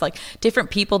notice this, like different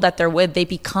people that they're with, they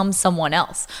become someone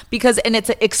else and it's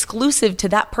exclusive to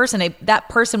that person. That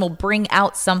person will bring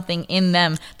out something in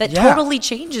them that totally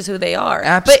changes who they are,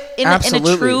 but in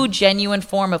a true, genuine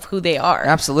form of who they are.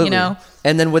 Absolutely. You know?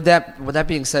 And then with that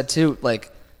being said too,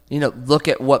 like, you know, look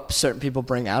at what certain people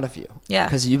bring out of you. Yeah.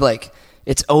 Because you like,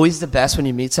 it's always the best when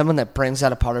you meet someone that brings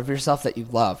out a part of yourself that you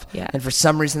love. Yeah. And for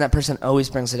some reason that person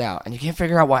always brings it out. And you can't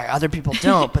figure out why other people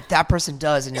don't, but that person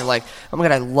does. And you're like, oh my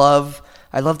God,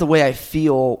 I love the way I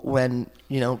feel when,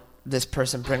 you know, this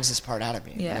person brings this part out of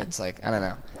me. Yeah. And it's like, I don't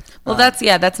know. Well,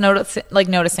 that's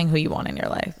noticing who you want in your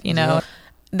life, you know? Yeah.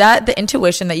 That the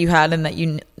intuition that you had and that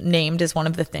you named is one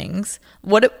of the things.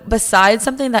 What besides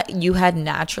something that you had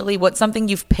naturally, what's something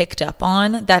you've picked up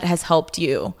on that has helped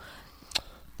you?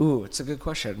 Ooh, it's a good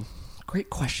question. Great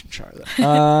question, Charlotte.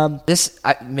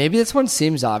 Maybe this one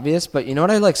seems obvious, but you know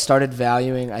what I like started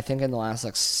valuing, I think in the last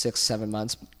like 6-7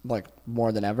 months, like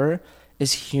more than ever,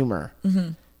 is humor.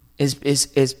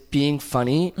 Is being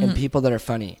funny and people that are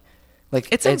funny. Like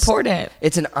it's important.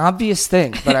 It's an obvious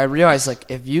thing, but I realize like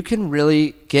if you can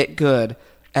really get good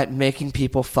at making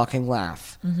people fucking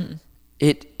laugh,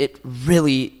 it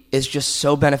really is just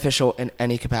so beneficial in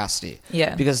any capacity.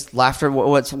 Yeah. Because laughter,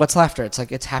 what's laughter? It's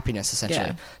like it's happiness essentially.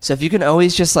 Yeah. So if you can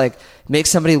always just like make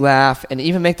somebody laugh and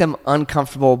even make them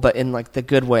uncomfortable, but in like the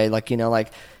good way, like, you know,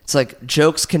 like it's like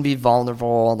jokes can be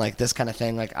vulnerable and like this kind of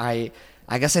thing. Like I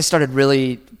guess I started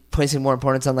really placing more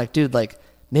importance on like, dude, like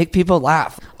make people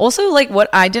laugh. Also, like what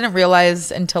I didn't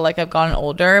realize until like I've gotten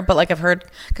older, but like I've heard,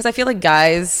 because I feel like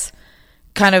guys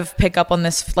kind of pick up on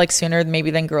this like sooner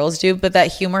maybe than girls do, but that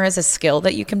humor is a skill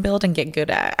that you can build and get good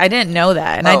at. I didn't know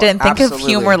that, and I didn't think of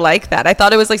humor like that. I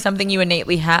thought it was like something you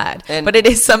innately had, but it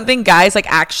is something guys like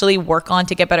actually work on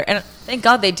to get better, and thank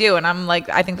God they do. And I'm like,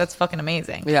 I think that's fucking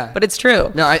amazing. Yeah, but it's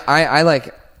true. No, I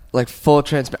like full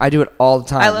transparency. I do it all the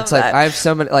time. I love it's like that. I have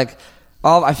so many like.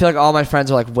 I feel like all my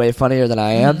friends are like way funnier than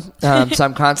I am. So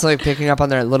I'm constantly picking up on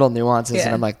their little nuances,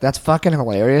 and I'm like, "That's fucking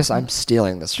hilarious." I'm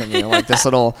stealing this from you, like this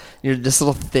little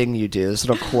thing you do, this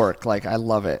little quirk. Like I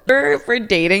love it. For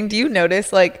dating, do you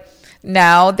notice like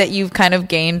now that you've kind of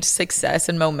gained success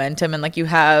and momentum, and like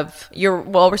you're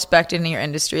well respected in your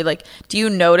industry? Like, do you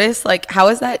notice like how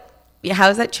has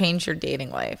that changed your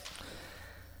dating life?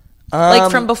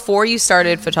 Like from before you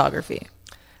started photography?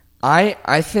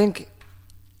 I think.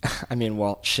 I mean,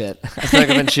 well, shit. I feel like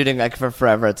I've been shooting like for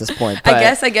forever at this point. But I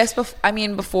guess.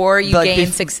 Before you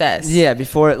gained success. Yeah,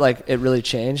 before it really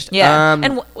changed. Yeah.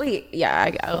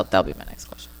 That'll be my next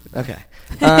question. Okay.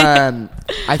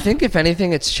 I think if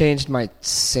anything, it's changed my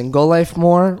single life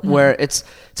more. Where it's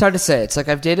hard to say. It's like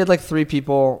I've dated like 3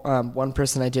 people. One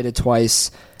person I dated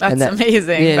twice. That's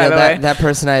amazing. By the way, that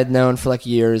person I had known for like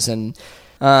years, and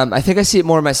I think I see it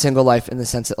more in my single life in the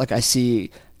sense that like I see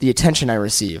the attention I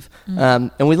receive,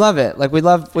 and we love it. Like we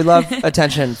love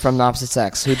attention from the opposite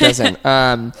sex. Who doesn't?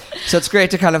 So it's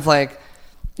great to kind of like,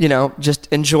 just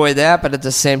enjoy that, but at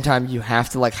the same time, you have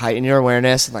to like heighten your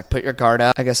awareness and like put your guard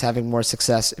up. I guess having more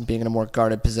success and being in a more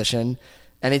guarded position.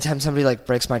 Anytime somebody like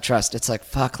breaks my trust, it's like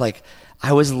fuck. Like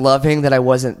I was loving that I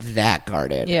wasn't that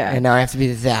guarded, and now I have to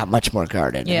be that much more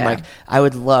guarded. Yeah. And like I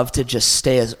would love to just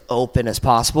stay as open as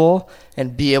possible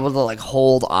and be able to like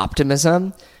hold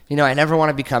optimism. I never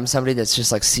want to become somebody that's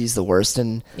just like sees the worst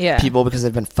in people because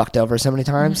they've been fucked over so many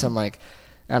times. So I'm like,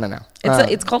 I don't know.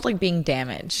 It's called like being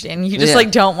damaged, and you just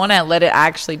like don't want to let it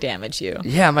actually damage you.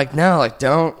 Yeah, I'm like, no,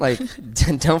 like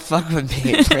don't fuck with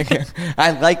me. Like,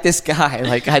 I like this guy.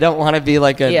 Like I don't want to be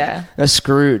like a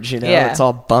Scrooge. It's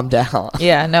all bummed out.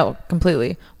 Yeah, no,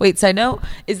 completely. Wait, side note,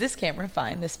 is this camera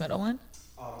fine? This middle one?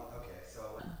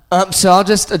 So I'll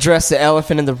just address the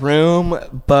elephant in the room,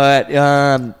 but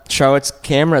Charlotte's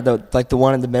camera, the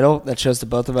one in the middle that shows the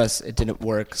both of us, it didn't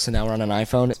work. So now we're on an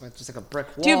iPhone. It's just like a brick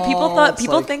wall. Dude,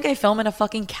 people think I film in a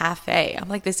fucking cafe. I'm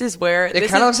like, this is where it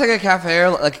kind of looks like a cafe.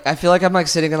 Or like I feel like I'm like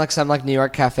sitting in like some like New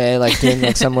York cafe, like doing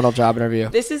like some little job interview.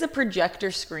 This is a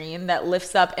projector screen that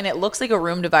lifts up, and it looks like a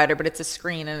room divider, but it's a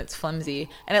screen and it's flimsy,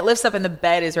 and it lifts up, and the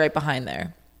bed is right behind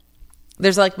there.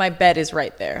 There's like my bed is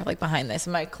right there, like behind this,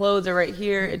 and my clothes are right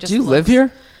here. Do you live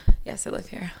here? Yes, I live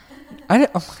here. Oh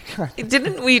my god!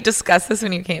 Didn't we discuss this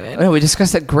when you came in? No, we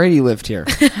discussed that Grady lived here.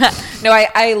 No,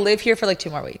 I live here for like 2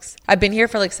 more weeks. I've been here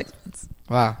for like 6 months.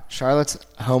 Wow, Charlotte's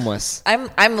homeless.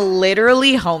 I'm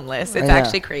literally homeless. It's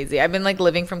actually crazy. I've been like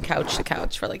living from couch to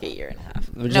couch for like a year and a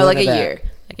half. No, like a year.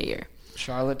 Like a year.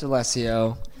 Charlotte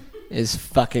D'Alessio is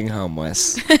fucking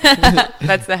homeless.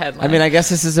 That's the headline. I mean, I guess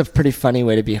this is a pretty funny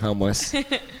way to be homeless. In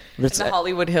the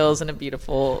Hollywood Hills in a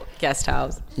beautiful guest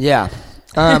house. Yeah.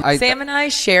 Sam and I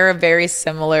share a very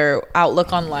similar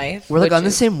outlook on life. We're like on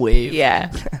the same wave.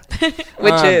 Yeah.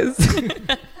 Which is.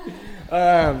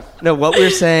 No, what we were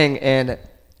saying, and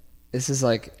this is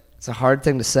like, it's a hard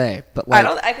thing to say, but like.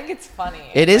 I think it's funny.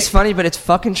 It is funny, but it's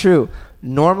fucking true.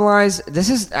 Normalize.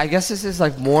 I guess this is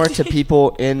like more to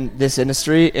people in this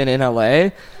industry and in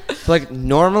LA. But like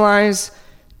normalize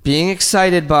being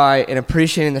excited by and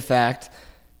appreciating the fact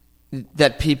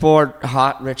that people are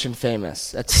hot, rich, and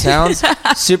famous. That sounds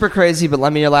super crazy, but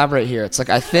let me elaborate here. It's like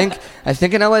I think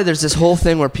in LA there's this whole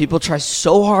thing where people try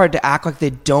so hard to act like they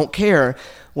don't care.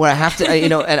 Where I have to,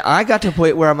 and I got to a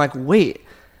point where I'm like, wait.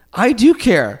 I do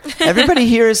care. Everybody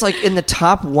here is like in the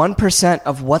top 1%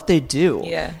 of what they do.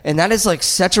 Yeah. And that is like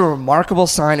such a remarkable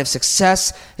sign of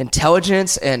success,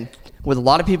 intelligence, and with a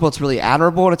lot of people it's really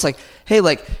admirable. And it's like, hey,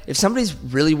 like if somebody's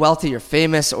really wealthy or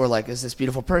famous or like is this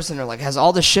beautiful person or like has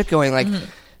all this shit going, like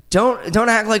don't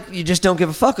act like you just don't give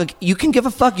a fuck. Like you can give a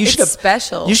fuck. You should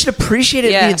special. You should appreciate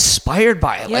it and be inspired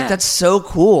by it. Yeah. Like that's so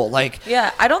cool. Like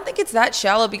I don't think it's that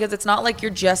shallow because it's not like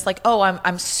you're just like, oh,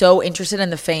 I'm so interested in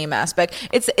the fame aspect.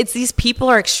 It's these people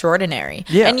are extraordinary.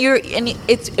 Yeah. And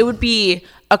it would be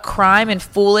a crime and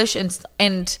foolish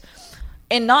and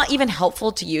not even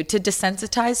helpful to you to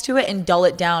desensitize to it and dull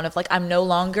it down of like I'm no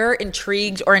longer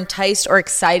intrigued or enticed or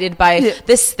excited by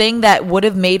this thing that would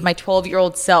have made my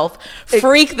 12-year-old self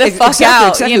freak the fuck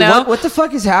out. Exactly. You know what the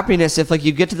fuck is happiness if like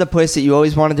you get to the place that you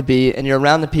always wanted to be and you're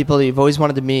around the people that you've always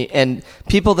wanted to meet and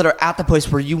people that are at the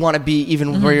place where you want to be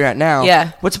even where you're at now.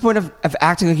 Yeah. What's the point of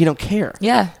acting like you don't care?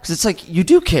 Yeah. Because it's like you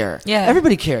do care. Yeah.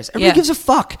 Everybody cares. Everybody gives a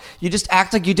fuck. You just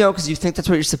act like you don't because you think that's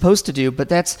what you're supposed to do. But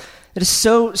that's It is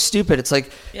so stupid. It's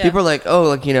like people are like, oh,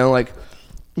 like,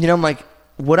 I'm like,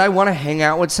 would I want to hang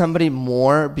out with somebody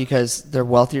more because they're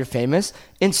wealthy or famous?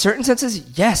 In certain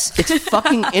senses, yes. It's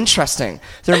fucking interesting.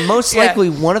 They're most likely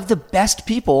one of the best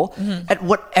people at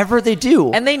whatever they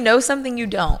do. And they know something you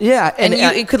don't. Yeah.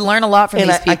 And you could learn a lot from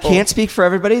these people. I can't speak for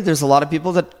everybody. There's a lot of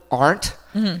people that aren't.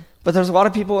 But there's a lot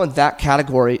of people in that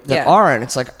category that are. And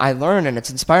it's like, I learn and it's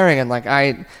inspiring. And like,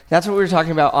 that's what we were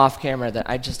talking about off camera. That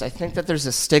I think that there's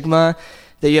a stigma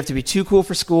that you have to be too cool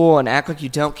for school and act like you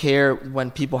don't care when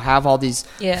people have all these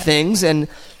things. And,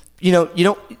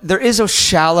 there is a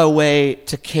shallow way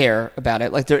to care about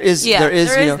it. Like there is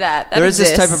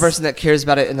this type of person that cares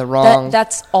about it in the wrong.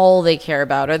 That's all they care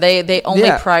about. Or they only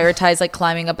prioritize like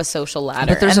climbing up a social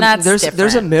ladder. But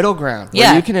there's a middle ground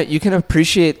where you can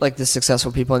appreciate like the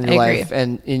successful people in your life,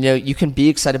 and you can be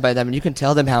excited by them, and you can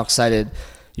tell them how excited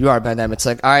you are by them. It's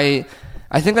like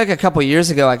I think like a couple of years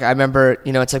ago, like I remember,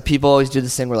 it's like people always do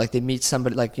this thing where like they meet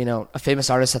somebody like, a famous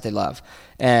artist that they love.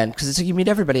 And cause it's like you meet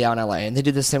everybody out in LA, and they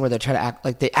do this thing where they try to act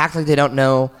like they don't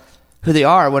know who they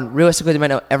are, when realistically they might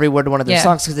know every word to one of their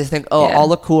songs, because they think, I'll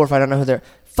look cool if I don't know who they're.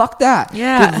 Fuck that.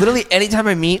 Yeah. Dude, literally anytime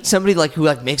I meet somebody like who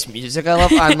like makes music I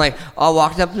love, I'm like, I'll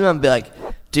walk up to them and be like,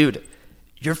 dude,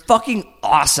 you're fucking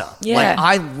awesome. Yeah. Like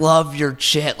I love your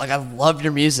shit. Like I love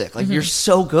your music. Like you're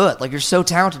so good. Like you're so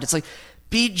talented. It's like,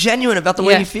 be genuine about the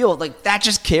way you feel. Like that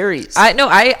just carries.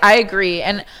 I agree.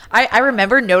 And I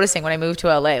remember noticing when I moved to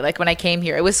LA, like when I came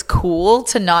here, it was cool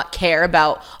to not care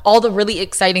about all the really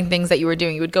exciting things that you were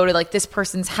doing. You would go to like this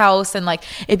person's house and like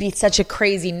it'd be such a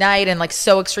crazy night and like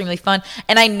so extremely fun.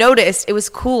 And I noticed it was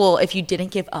cool if you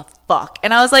didn't give a fuck.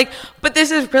 And I was like, but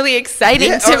this is really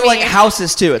exciting to me. Like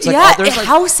houses too. It's like there's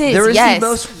houses. There is the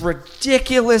most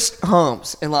ridiculous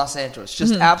homes in Los Angeles.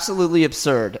 Just absolutely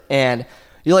absurd. And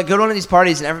you like go to one of these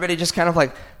parties and everybody just kind of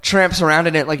like tramps around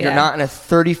in it like you're not in a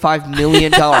 $35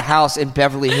 million house in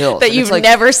Beverly Hills. That you've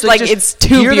never, like it's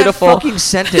too beautiful. That fucking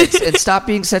sentence and stop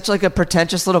being such like a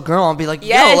pretentious little girl and be like,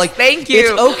 yes, yo, like thank you.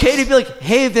 It's okay to be like,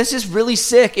 hey, this is really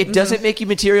sick. It doesn't make you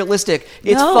materialistic.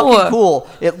 It's fucking cool.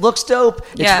 It looks dope.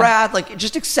 It's rad. Like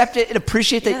just accept it and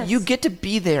appreciate that you get to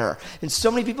be there. And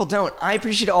so many people don't. I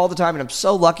appreciate it all the time, and I'm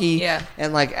so lucky. Yeah.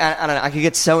 And like I don't know, I could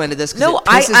get so into this. No,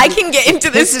 I can get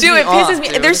into this too. It pisses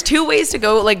me. There's two ways to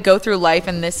go through life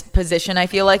in this position, I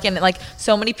feel like, and like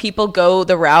so many people go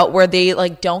the route where they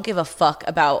like don't give a fuck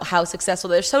about how successful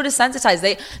they're. So desensitized.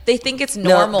 They think it's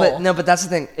normal. No, but that's the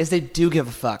thing, is they do give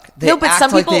a fuck.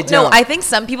 Some people I think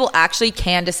some people actually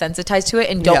can desensitize to it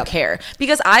and don't care.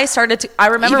 Because I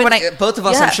remember even when both of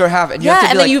us I'm sure have, and you have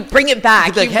to be then you bring it back.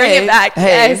 You bring it back.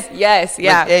 Yes.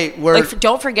 Like, hey, like,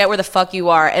 don't forget where the fuck you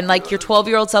are, and like your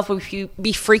 12-year-old self will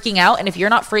be freaking out, and if you're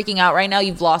not freaking out right now,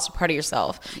 you've lost a part of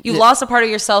yourself. You've lost a part of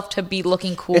yourself to be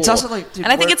looking cool. It's also like, dude,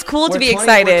 and I think it's cool to be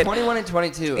excited. We're 21 and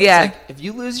 22. Yeah. It's like, if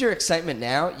you lose your excitement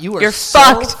now, you're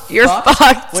fucked. You're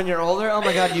fucked. When you're older, oh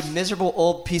my god, you miserable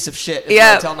old piece of shit. Is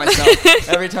what I tell myself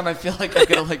every time I feel like I'm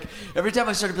gonna like. Every time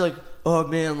I start to be like, oh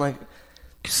man, like.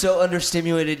 So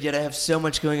understimulated, yet I have so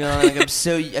much going on. Like I've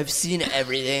seen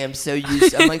everything. I'm so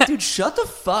used. I'm like, dude, shut the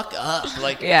fuck up.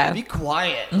 Like, be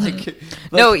quiet.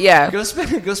 Go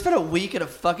spend a week in a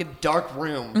fucking dark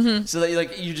room so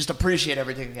that you just appreciate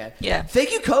everything again. Yeah.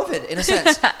 Thank you, COVID, in a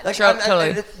sense. Like,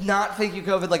 totally. Not thank you,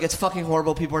 COVID. Like it's fucking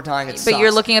horrible. People are dying. It sucks. But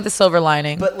you're looking at the silver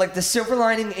lining. But like the silver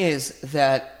lining is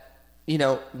that,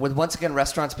 with once again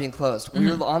restaurants being closed, we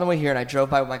were on the way here and I drove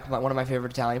by one of my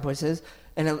favorite Italian places.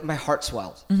 And my heart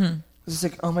swelled. It was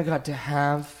like, oh my god, to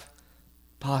have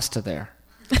pasta there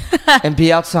and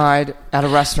be outside at a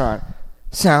restaurant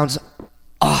sounds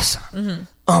awesome.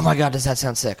 Oh my god, does that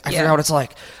sound sick? I forgot what it's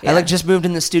like. I like just moved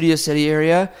in the Studio City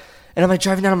area, and I'm like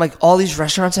driving down. I'm like, all these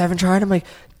restaurants I haven't tried. I'm like,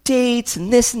 dates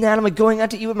and this and that. I'm like going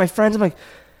out to eat with my friends. I'm like,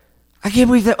 I can't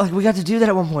believe that we got to do that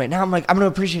at one point. Now I'm like, I'm gonna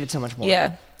appreciate it so much more.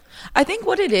 Yeah, I think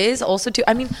what it is also too.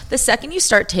 I mean, the second you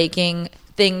start taking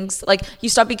things, like you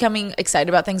stop becoming excited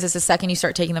about things, is the second you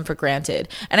start taking them for granted.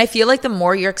 And I feel like the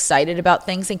more you're excited about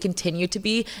things and continue to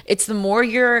be, it's the more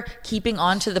you're keeping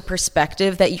on to the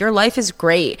perspective that your life is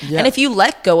great. And if you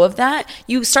let go of that,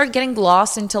 you start getting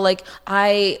lost into like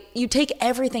you take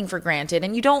everything for granted,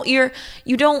 and you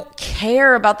don't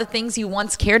care about the things you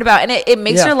once cared about, and it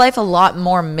makes your life a lot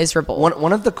more miserable.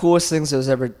 One of the coolest things that was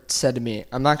ever said to me,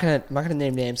 I'm not gonna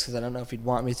name names because I don't know if he'd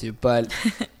want me to, but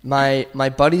my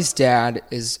buddy's dad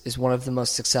is one of the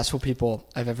most successful people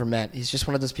I've ever met. He's just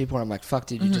one of those people where I'm like, fuck,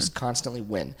 dude, you just constantly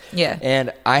win. Yeah.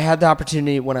 And I had the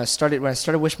opportunity when I started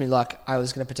Wish Me Luck, I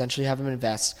was going to potentially have him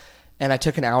invest, and I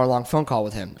took an hour-long phone call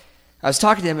with him. I was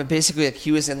talking to him, and basically like,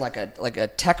 he was in like a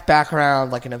tech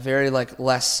background, like in a very like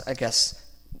less, I guess,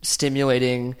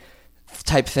 stimulating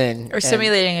type thing, or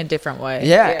simulating a different way.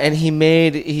 Yeah, and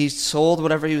he sold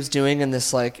whatever he was doing in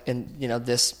this like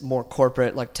this more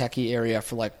corporate like techie area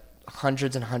for like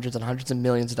hundreds and hundreds and hundreds of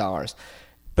millions of dollars.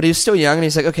 But he was still young, and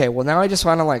he's like, okay, well now I just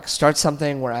want to like start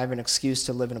something where I have an excuse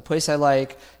to live in a place I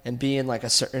like and be in like a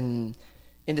certain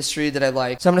industry that I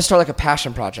like. So I'm going to start like a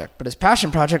passion project. But his passion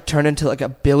project turned into like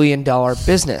 $1 billion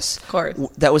business. Of course.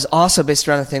 That was also based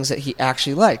around the things that he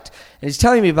actually liked. And he's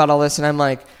telling me about all this, and I'm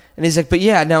like, and he's like, but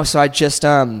yeah, no, so I just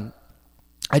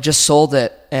sold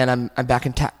it, and I'm back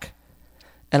in tech.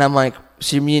 And I'm like,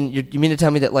 so you mean to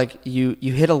tell me that like you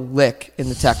hit a lick in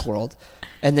the tech world,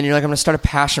 and then you're like, I'm going to start a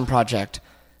passion project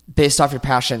based off your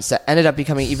passions that ended up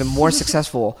becoming even more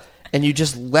successful, and you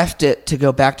just left it to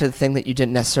go back to the thing that you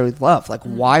didn't necessarily love. Like,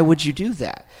 why would you do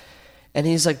that? And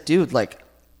he's like, dude, like,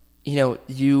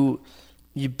 you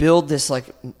build this like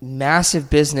massive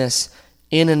business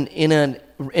in an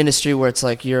industry where it's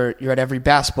like you're at every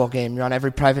basketball game, you're on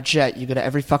every private jet, you go to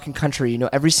every fucking country, you know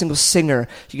every single singer,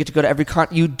 you get to go to every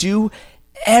you do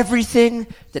everything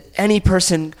that any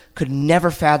person could never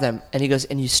fathom. And he goes,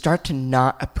 and you start to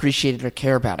not appreciate it or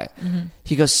care about it. Mm-hmm.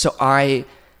 He goes, so I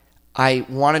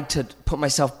wanted to put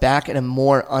myself back in a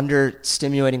more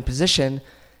under-stimulating position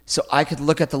so I could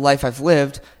look at the life I've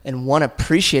lived and, one,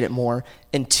 appreciate it more,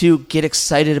 and two, get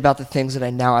excited about the things that I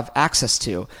now have access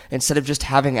to instead of just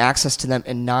having access to them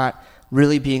and not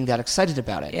really being that excited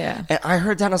about it. Yeah. And I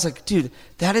heard that and I was like, dude,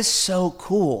 that is so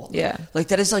cool. Yeah. Like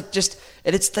that is like just,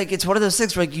 and it's like, it's one of those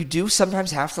things where like you do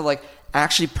sometimes have to like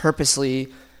actually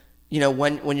purposely,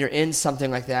 when you're in something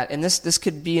like that, and this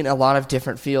could be in a lot of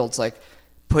different fields, like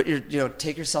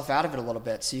take yourself out of it a little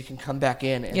bit so you can come back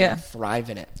in and like, thrive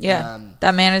in it. Yeah.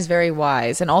 That man is very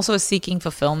wise and also is seeking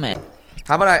fulfillment.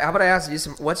 How about I ask you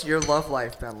what's your love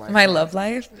life been like? My love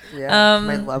life? Yeah.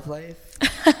 My love life.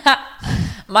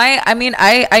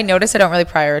 I notice I don't really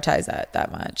prioritize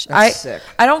that much. That's sick.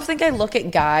 I don't think I look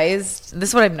at guys. This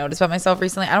is what I've noticed about myself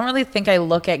recently. I don't really think I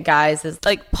look at guys as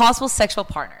like possible sexual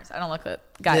partners. I don't look at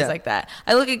guys like that.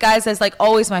 I look at guys as like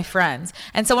always my friends.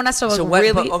 And someone has to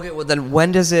then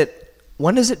when does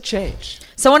it change?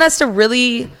 Someone has to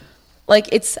really. Like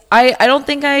I don't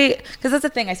think because that's the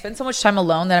thing. I spend so much time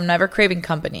alone that I'm never craving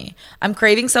company. I'm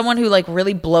craving someone who like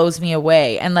really blows me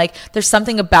away. And like, there's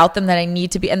something about them that I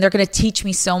need to be, and they're going to teach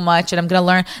me so much and I'm going to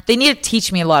learn. They need to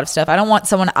teach me a lot of stuff. I don't want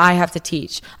someone I have to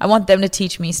teach. I want them to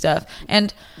teach me stuff.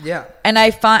 And and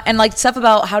I find, and like stuff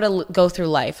about how to go through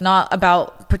life, not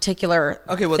about particular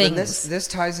things. Then this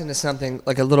ties into something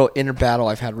like a little inner battle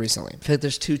I've had recently. I feel like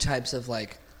there's two types of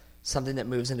like, something that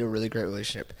moves into a really great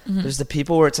relationship. Mm-hmm. There's the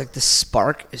people where it's like the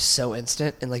spark is so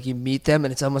instant and like you meet them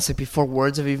and it's almost like before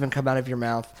words have even come out of your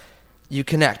mouth, you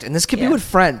connect. And this could be with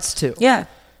friends too. Yeah.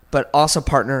 But also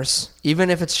partners, even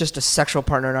if it's just a sexual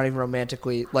partner, not even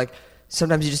romantically, like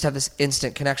sometimes you just have this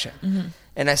instant connection. Mm-hmm.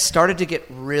 And I started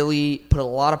to put a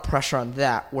lot of pressure on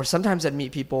that, where sometimes I'd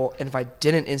meet people and if I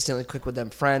didn't instantly click with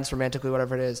them, friends, romantically,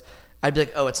 whatever it is, I'd be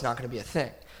like, oh, it's not going to be a thing.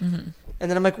 Mm-hmm. And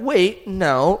then I'm like, wait,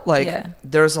 no. Like,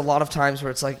 there's a lot of times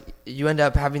where it's like you end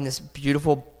up having this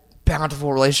beautiful,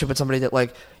 bountiful relationship with somebody that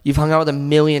like you've hung out with a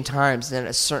million times, and then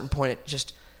at a certain point it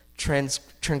just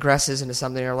transgresses into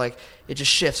something, or like it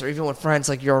just shifts. Or even with friends,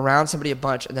 like you're around somebody a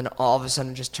bunch, and then all of a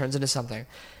sudden it just turns into something,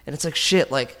 and it's like shit.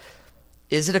 Like,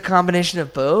 is it a combination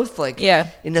of both? Like,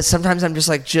 sometimes I'm just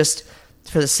like, just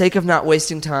for the sake of not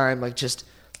wasting time, like just.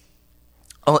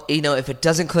 Oh, if it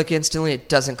doesn't click instantly, it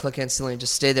doesn't click instantly.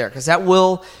 Just stay there, because that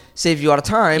will save you a lot of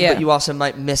time, but you also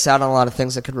might miss out on a lot of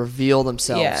things that could reveal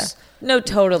themselves. Yeah. No,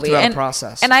 totally. Throughout the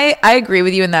process. And I agree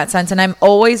with you in that sense, and I'm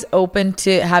always open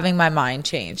to having my mind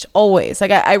changed. Always. Like,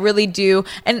 I really do.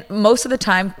 And most of the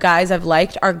time, guys I've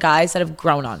liked are guys that have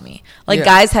grown on me. Like,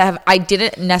 guys I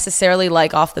didn't necessarily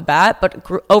like off the bat, but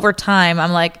over time,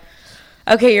 I'm like,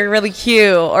 okay, you're really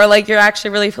cute, or like you're actually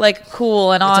really like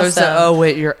cool and awesome. Oh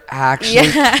wait, you're actually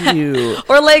cute.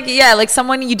 Or like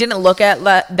someone you didn't look at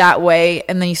that way,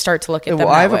 and then you start to look at them.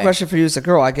 Well, I have a question for you as a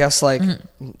girl. I guess like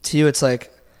to you, it's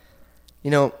like,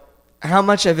 how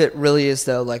much of it really is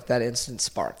though like that instant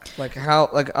spark? Like how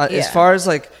as far as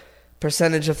like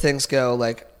percentage of things go,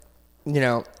 like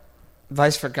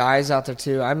advice for guys out there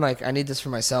too. I'm like, I need this for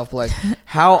myself. But like,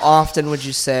 how often would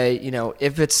you say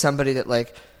if it's somebody that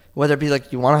like, whether it be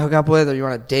like you want to hook up with or you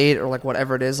want to date or like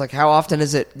whatever it is, like how often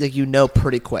is it like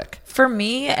pretty quick? For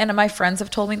me, and my friends have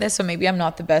told me this, so maybe I'm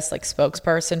not the best like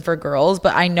spokesperson for girls,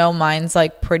 but I know mine's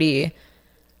like pretty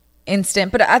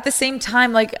instant. But at the same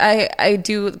time, like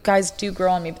guys do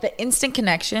grow on me, but the instant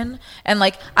connection and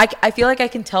like I feel like I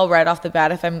can tell right off the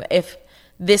bat if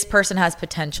this person has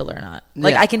potential or not.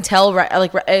 Like I can tell right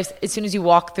as soon as you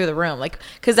walk through the room, like,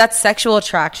 because that's sexual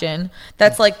attraction.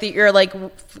 That's like your like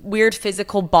weird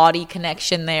physical body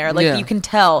connection there. Like you can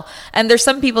tell. And there's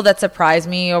some people that surprise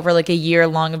me over like a year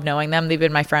long of knowing them. They've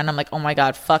been my friend. I'm like, oh my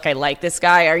God, fuck, I like this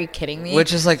guy. Are you kidding me?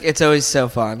 Which is like, it's always so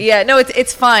fun. Yeah, no,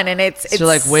 it's fun, and it's you're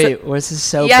like, wait, this is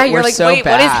so yeah, you're like, so wait,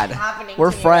 bad. What is happening?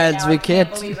 We're friends. Right now? We I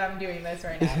can't believe I'm doing this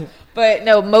right now. But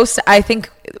no, I think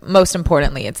most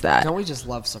importantly, it's that. Don't we just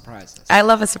love surprises? I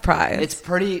love a surprise. It's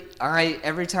pretty.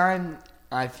 Every time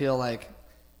I feel like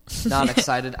not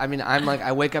excited. I mean, I'm like,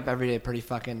 I wake up every day pretty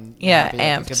fucking happy.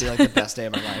 Like, it could be like the best day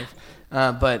of my life.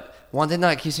 But one thing that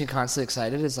like, keeps me constantly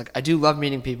excited is like, I do love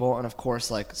meeting people, and of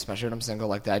course, like, especially when I'm single,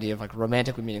 like the idea of like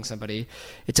romantically meeting somebody,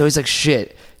 it's always like,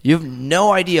 shit, you have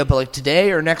no idea, but like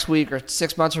today or next week or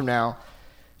 6 months from now,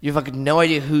 you have like no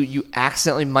idea who you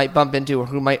accidentally might bump into or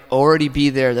who might already be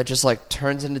there that just like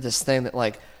turns into this thing that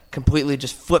like completely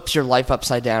just flips your life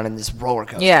upside down in this roller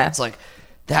coaster. Yeah. It's like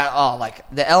that, like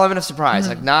the element of surprise,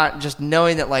 like not just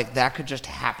knowing that like that could just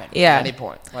happen at any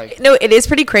point. Like, no, it is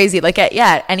pretty crazy. Like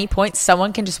at any point,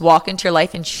 someone can just walk into your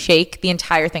life and shake the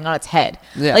entire thing on its head.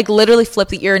 Yeah. Like literally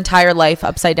flip your entire life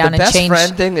upside down and change. The best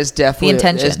friend thing is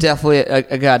definitely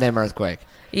a goddamn earthquake.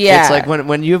 Yeah, it's like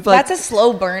when you've like, that's a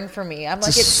slow burn for me. I'm like,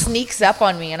 it sneaks up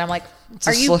on me, and I'm like,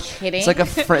 are you kidding? It's like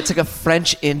it's like a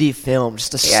French indie film,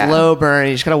 just a slow burn.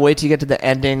 You just gotta wait till you get to the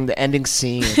ending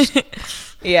scene.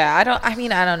 Yeah, I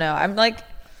don't know. I'm like,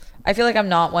 I feel like I'm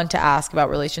not one to ask about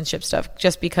relationship stuff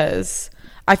just because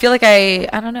I feel like I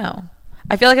don't know.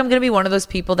 I feel like I'm going to be one of those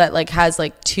people that like has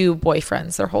like 2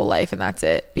 boyfriends their whole life and that's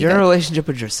it. You're in a relationship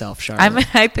with yourself, Charlotte.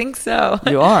 I think so.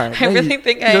 You are. I really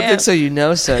think I am. You don't think so? You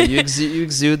know so. You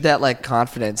exude that like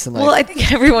confidence. And like, well, I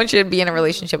think everyone should be in a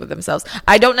relationship with themselves.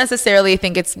 I don't necessarily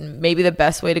think it's maybe the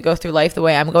best way to go through life the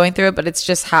way I'm going through it, but it's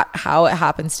just how it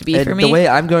happens to be for me. The way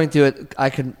I'm going through it, I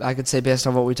could say based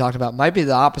on what we talked about, might be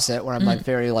the opposite, where I'm like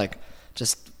very like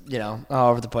just, you know,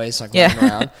 all over the place, like running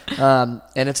around.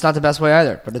 And it's not the best way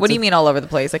either. But what do you mean all over the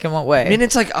place? Like in what way? I mean,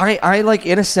 it's like I like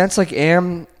in a sense like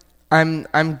I'm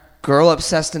girl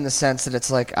obsessed in the sense that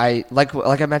it's like I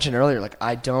mentioned earlier, like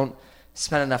I don't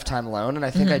spend enough time alone, and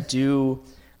I think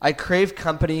I crave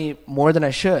company more than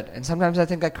I should, and sometimes I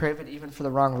think I crave it even for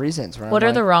the wrong reasons. What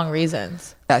are the wrong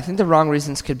reasons? I think the wrong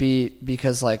reasons could be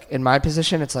because like in my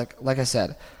position, it's like I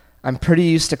said, I'm pretty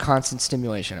used to constant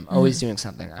stimulation. I'm always doing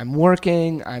something. I'm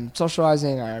working, I'm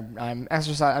socializing, I'm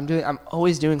exercising, I'm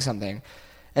always doing something.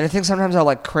 And I think sometimes I'll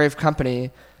like crave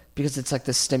company because it's like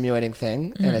this stimulating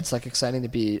thing, and it's like exciting to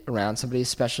be around somebody,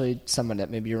 especially someone that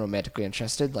maybe you're romantically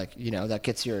interested, like, you know, that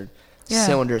gets your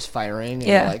cylinders firing.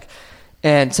 And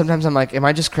and sometimes I'm like, am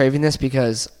I just craving this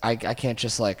because I can't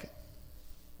just like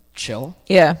chill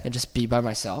and just be by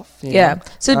myself? You know?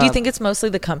 So do you think it's mostly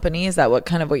the company? Is that what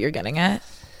you're getting at?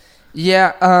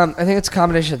 Yeah, I think it's a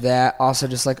combination of that. Also,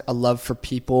 just like a love for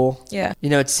people. Yeah. You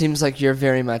know, it seems like you're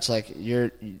very much like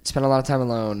you spend a lot of time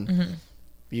alone. Mm-hmm.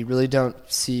 You really don't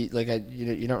see like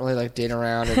you don't really like date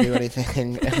around or do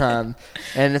anything. And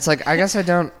it's like I guess I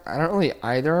don't really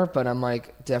either. But I'm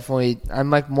like I'm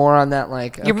like more on that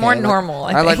like you're more normal.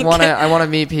 I like I want to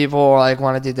meet people or like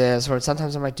want to do this, or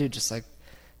sometimes I'm like, dude, just like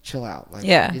chill out. Like,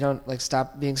 you don't like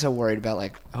stop being so worried about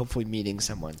like hopefully meeting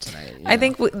someone tonight. I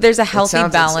think there's a healthy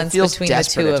balance between the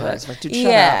two of us. Like, dude, shut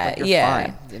up. Like, you're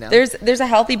fine, you know? There's a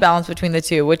healthy balance between the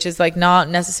two, which is like not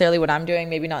necessarily what I'm doing,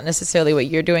 maybe not necessarily what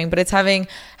you're doing, but it's having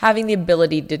the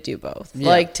ability to do both.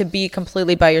 Like to be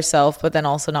completely by yourself, but then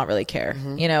also not really care,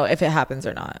 you know, if it happens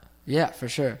or not. Yeah, for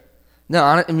sure. No,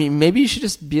 I mean, maybe you should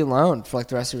just be alone for like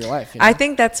the rest of your life. You know? I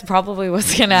think that's probably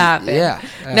what's gonna happen. Yeah.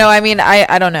 No, I mean,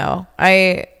 I don't know.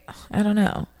 I don't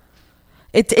know.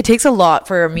 It takes a lot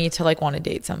for me to like want to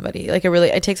date somebody. Like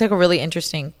it takes like a really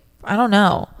interesting. I don't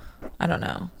know.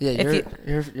 Yeah,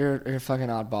 you're a fucking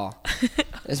oddball.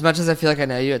 As much as I feel like I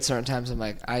know you, at certain times I'm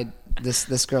like,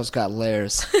 this girl's got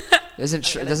layers. Doesn't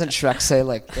Shrek say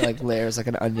like layers like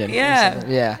an onion?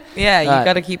 Yeah. You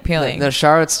got to keep peeling. No,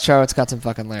 Charlotte's got some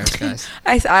fucking layers, guys.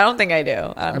 I don't think I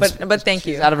do. But thank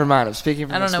you. She's out of her mind. I'm speaking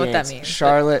from experience. I don't know what that means.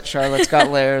 Charlotte's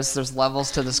got layers. There's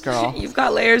levels to this girl. You've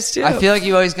got layers too. I feel like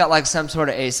you always got like some sort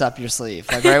of ace up your sleeve.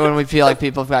 Like right when we feel like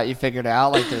people have got you figured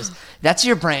out, like that's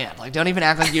your brand. Like don't even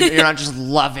act like you're not just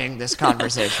loving this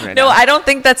conversation right now. No, I don't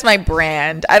think that's my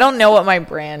brand. I don't know what my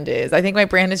brand is. I think my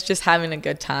brand is just having a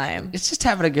good time. It's just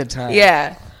having a good time.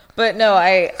 Yeah. But no,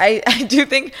 I do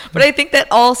think, but I think that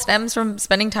all stems from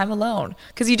spending time alone,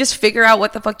 because you just figure out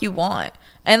what the fuck you want.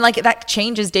 And like that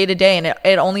changes day to day, and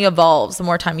it only evolves the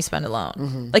more time you spend alone.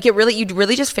 Mm-hmm. Like you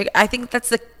really just figure. I think that's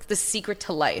the secret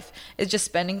to life, is just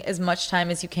spending as much time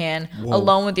as you can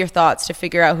alone with your thoughts to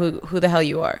figure out who the hell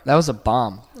you are. That was a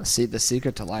bomb. See, the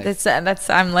secret to life. That's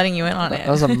I'm letting you in on it. That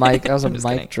was a mic. That was a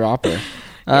mic dropper.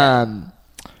 Yeah.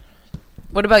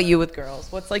 What about you with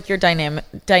girls? What's like your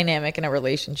dynamic in a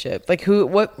relationship? Like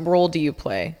what role do you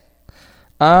play?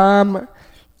 I'm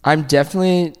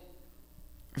definitely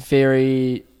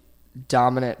very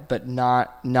dominant, but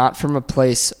not from a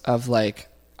place of like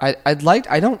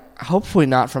hopefully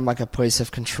not from like a place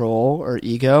of control or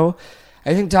ego.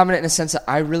 I think dominant in a sense that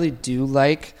I really do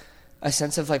like a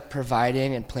sense of like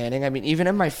providing and planning. I mean, even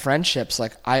in my friendships,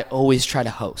 like I always try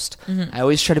to host. Mm-hmm. I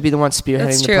always try to be the one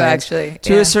spearheading the plans. Actually.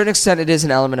 To a certain extent, it is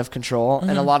an element of control,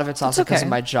 and a lot of it's also because of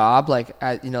my job. Like,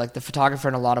 like the photographer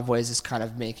in a lot of ways is kind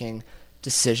of making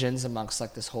decisions amongst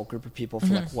like this whole group of people for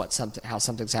like how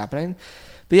something's happening.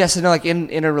 But yeah, so no, like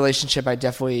in a relationship, I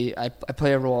definitely I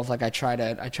play a role of like I try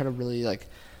to really like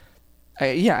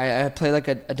I play like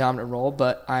a dominant role,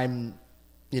 but I'm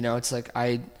it's like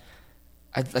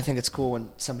I think it's cool when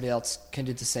somebody else can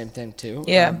do the same thing too.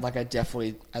 Yeah. Like I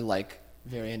like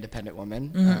very independent women.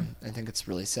 Mm-hmm. I think it's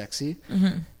really sexy.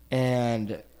 Mm-hmm.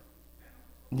 And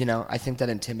I think that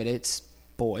intimidates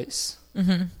boys.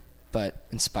 Mm-hmm. But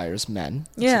inspires men.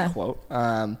 Yeah. That's a quote.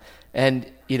 And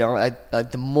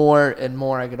the more and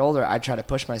more I get older, I try to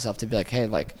push myself to be like, hey,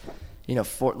 like,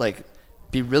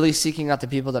 be really seeking out the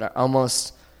people that are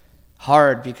almost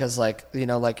hard, because like,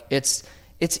 like it's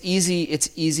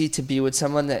easy to be with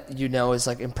someone that is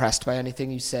like impressed by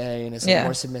anything you say and is like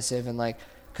more submissive, and like,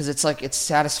 because it's like it's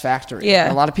satisfactory. Yeah.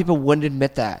 And a lot of people wouldn't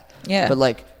admit that. Yeah. But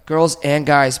like girls and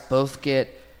guys both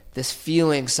get this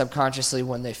feeling subconsciously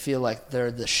when they feel like they're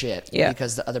the shit,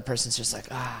 because the other person's just like,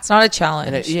 it's not a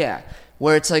challenge. And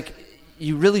where it's like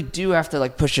you really do have to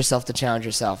like push yourself to challenge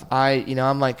yourself.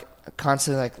 I'm like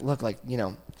constantly like, look, like,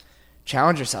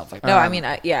 challenge yourself. Like, no, I mean,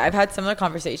 I've had similar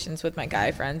conversations with my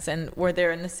guy friends, and where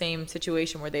they're in the same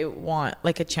situation where they want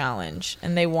like a challenge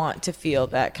and they want to feel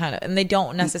that kind of, and they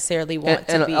don't necessarily want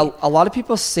to be. A lot of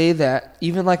people say that,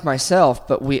 even like myself,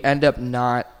 but we end up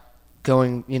not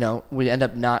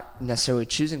necessarily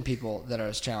choosing people that are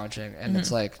as challenging. And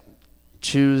it's like,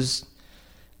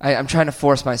 I'm trying to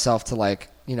force myself to like,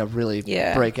 really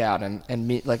break out and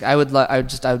meet, like, I would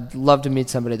love to meet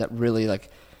somebody that really like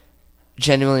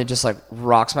genuinely just like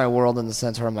rocks my world, in the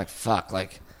sense where I'm like, fuck,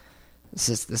 like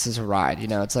this is a ride,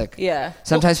 it's like,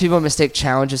 sometimes people mistake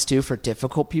challenges too for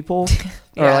difficult people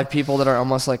or like people that are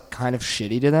almost like kind of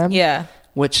shitty to them.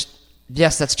 Which,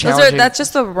 yes, that's challenging. That's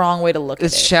just the wrong way to look at it.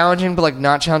 It's challenging, but like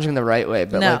not challenging the right way.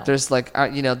 But like there's like,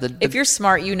 if you're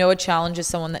smart, a challenge is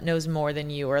someone that knows more than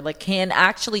you, or like can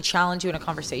actually challenge you in a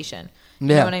conversation. You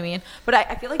know what I mean? But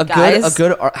I feel like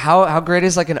how great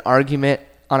is like an argument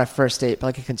on a first date, but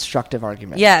like a constructive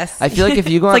argument. Yes. I feel like if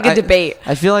you go it's like a debate.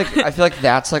 I feel like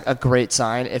that's like a great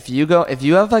sign. If you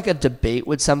have like a debate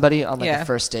with somebody on like a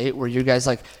first date where you guys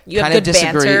like kind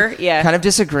of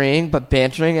disagreeing, but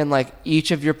bantering, and like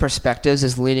each of your perspectives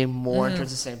is leaning more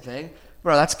towards the same thing.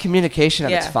 Bro, that's communication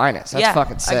at its finest. That's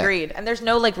fucking sick. Agreed. And there's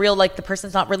no like real, like the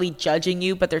person's not really judging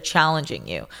you, but they're challenging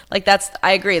you. Like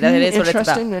I agree that it is what it's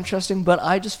about. Interesting, but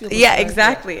I just feel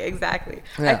exactly.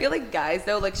 I feel like guys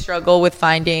though like struggle with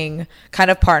finding kind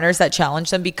of partners that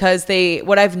challenge them, because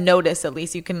what I've noticed, at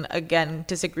least, you can again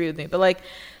disagree with me, but like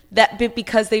that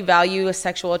because they value a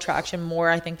sexual attraction more,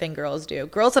 I think, than girls do.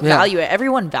 Girls value it.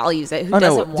 Everyone values it. Who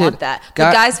doesn't want that?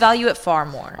 But guys value it far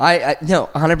more. No,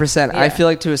 100%. I feel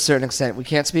like to a certain extent, we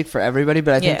can't speak for everybody,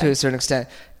 but I think to a certain extent,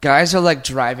 guys are like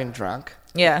driving drunk.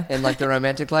 Yeah. In like the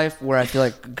romantic life, where I feel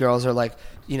like girls are like,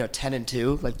 10 and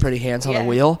 2, like pretty hands on the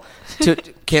wheel.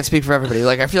 Can't speak for everybody.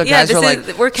 Like I feel like guys are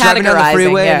like we're driving down the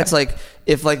freeway, and it's like,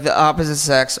 if like the opposite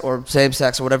sex or same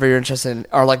sex or whatever you're interested in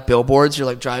are like billboards, you're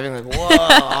like driving like, whoa,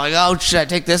 like, oh, should I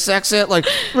take this exit? Like,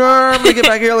 let me get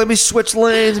back here, let me switch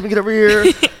lanes, let me get over here.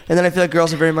 And then I feel like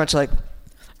girls are very much like,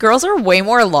 girls are way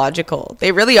more logical.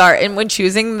 They really are. And when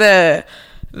choosing the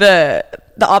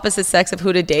opposite sex of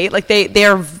who to date, like they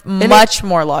are much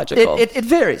more logical. It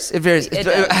varies.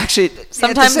 Actually,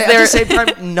 sometimes at the same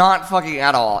time, not fucking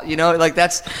at all. Like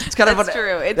it's kind of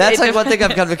true. That's like one thing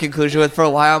I've come to a conclusion with for a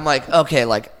while. I'm like, okay,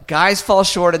 like guys fall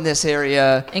short in this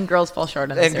area, and girls fall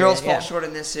short in this area. Fall short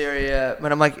in this area.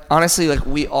 But I'm like, honestly, like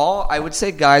I would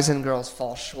say guys and girls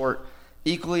fall short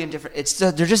equally in different.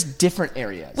 They're just different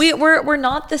areas. We're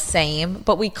not the same,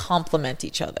 but we complement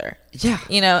each other. Yeah,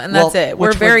 and that's it.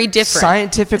 We're very different.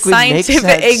 Scientifically makes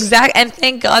sense. Exact, and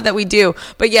thank God that we do.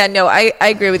 But yeah, no, I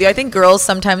agree with you. I think girls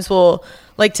sometimes will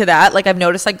like to that. Like I've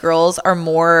noticed, like girls are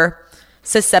more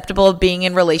susceptible of being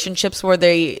in relationships where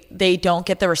they don't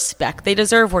get the respect they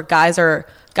deserve. Where guys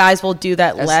will do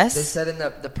that less. They said in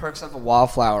the Perks of a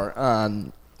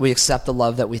Wallflower. We accept the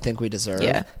love that we think we deserve.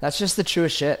 Yeah. That's just the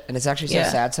truest shit. And it's actually so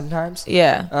sad sometimes.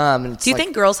 Yeah. Do you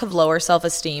think girls have lower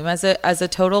self-esteem as a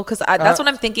total? Because that's what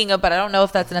I'm thinking of, but I don't know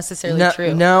if that's necessarily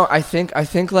true. No, I think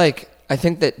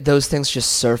that those things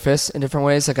just surface in different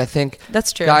ways. Like I think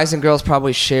that's true. Guys and girls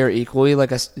probably share equally,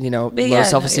 like low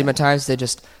self-esteem at times. They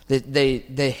just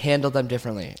they handle them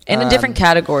differently and in different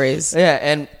categories. Yeah,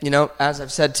 and as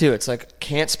I've said too, it's like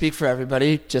can't speak for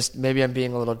everybody. Just maybe I'm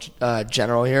being a little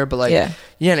general here, but like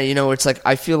it's like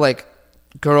I feel like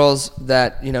girls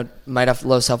that might have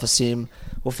low self-esteem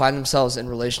will find themselves in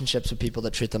relationships with people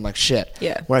that treat them like shit.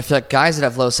 Yeah. Where I feel like guys that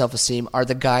have low self-esteem are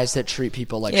the guys that treat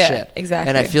people like shit. Exactly.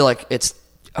 And I feel like it's,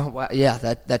 oh wow, yeah,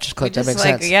 that just clicked. That makes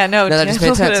sense. Yeah, no, that just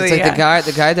made sense. It's like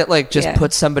the guy that like just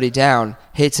puts somebody down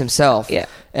hates himself. Yeah.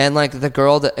 And like the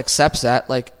girl that accepts that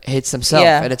like hates himself.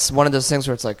 Yeah. And it's one of those things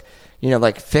where it's like,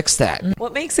 like fix that.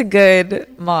 What makes a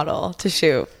good model to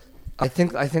shoot? I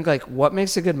think like what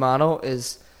makes a good model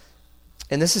is,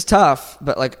 and this is tough,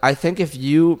 but like I think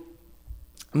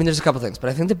there's a couple things, but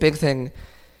I think the big thing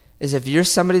is if you're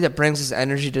somebody that brings this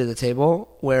energy to the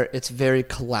table where it's very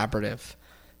collaborative,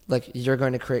 like you're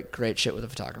going to create great shit with a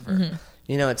photographer.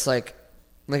 Mm-hmm. It's like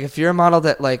if you're a model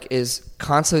that like is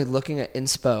constantly looking at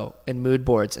inspo and mood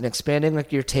boards and expanding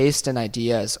like your taste and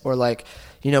ideas, or like,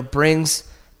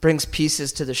 brings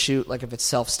pieces to the shoot, like if it's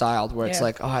self-styled where it's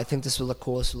like, oh, I think this would look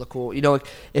cool. Like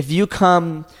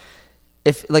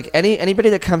if like anybody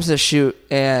that comes to the shoot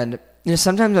and,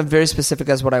 sometimes I'm very specific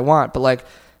as what I want, but like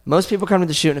most people come to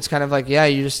the shoot and it's kind of like, yeah,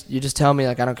 you just tell me,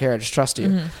 like, I don't care, I just trust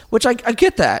you, which I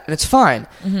get that and it's fine.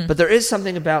 But there is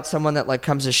something about someone that like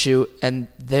comes to shoot and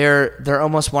they're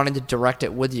almost wanting to direct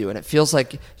it with you, and it feels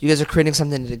like you guys are creating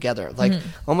something together, like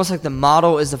almost like the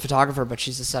model is the photographer but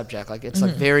she's the subject. Like it's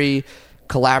like very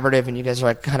collaborative and you guys are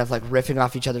like kind of like riffing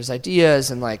off each other's ideas,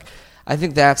 and like I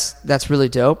think that's really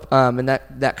dope. And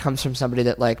that comes from somebody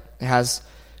that like has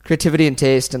creativity and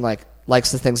taste and like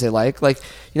likes the things they like like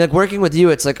working with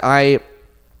you. It's like I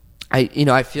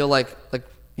feel like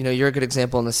you're a good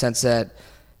example in the sense that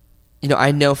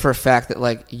I know for a fact that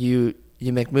like you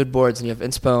make mood boards and you have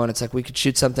inspo, and it's like we could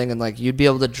shoot something and like you'd be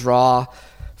able to draw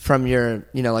from your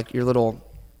like your little,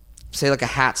 say like a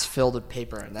hat's filled with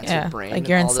paper and that's your brain, like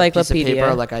your encyclopedia,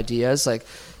 paper, like ideas, like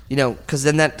because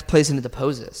then that plays into the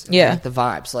poses, like the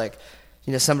vibes, like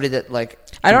somebody that like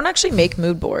I don't actually make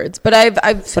mood boards, but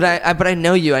but I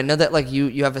know you. I know that like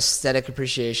you have aesthetic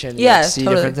appreciation. Yeah, like, see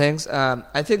different things.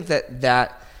 I think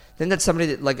that's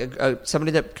somebody that like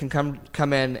somebody that can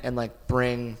come in and like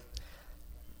bring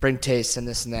taste and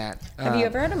this and that. Have you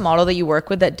ever had a model that you work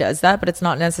with that does that, but it's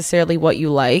not necessarily what you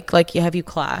like? Like have you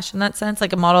clash in that sense?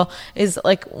 Like a model is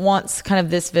like wants kind of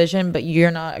this vision, but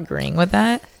you're not agreeing with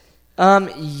that.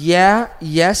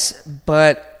 Yes,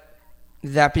 but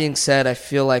that being said, I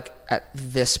feel like at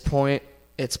this point,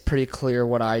 it's pretty clear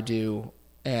what I do,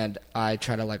 and I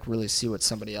try to like really see what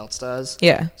somebody else does.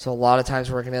 Yeah. So a lot of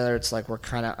times working together, it's like we're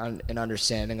kind of an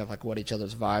understanding of like what each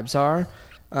other's vibes are,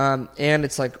 and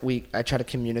it's like I try to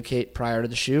communicate prior to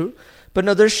the shoot. But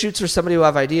no, there's shoots where somebody will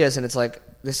have ideas, and it's like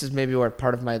this is maybe where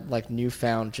part of my like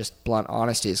newfound just blunt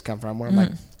honesty has come from, where I'm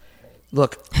like,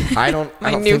 look, I don't my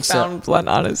I don't newfound think so. Blunt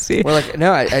honesty. We're like,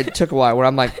 no, I took a while where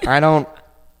I'm like, I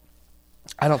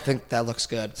don't think that looks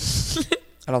good.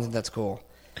 I don't think that's cool.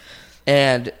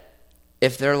 And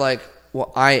if they're like,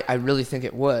 well, I really think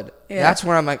it would, that's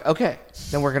where I'm like, okay,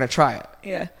 then we're going to try it.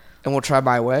 Yeah. And we'll try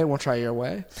my way, we'll try your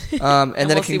way. And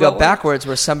then it can go backwards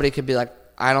where somebody could be like,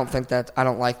 I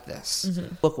don't like this.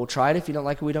 Mm-hmm. Look, we'll try it. If you don't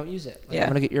like it, we don't use it. Like, I'm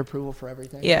going to get your approval for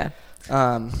everything. Yeah.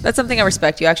 That's something I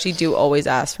respect. You actually do always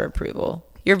ask for approval.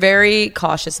 You're very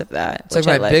cautious of that. It's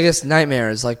like my biggest nightmare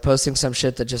is like posting some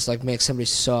shit that just like makes somebody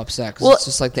so upset. Cause it's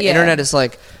just like the internet is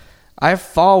like, I have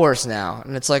followers now,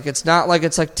 and it's like it's not like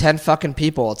it's like 10 fucking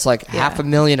people. It's like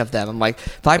 500,000 of them. I'm like,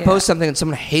 if I post something and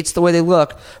someone hates the way they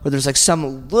look, or there's like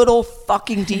some little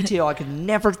fucking detail I could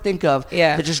never think of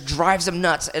that just drives them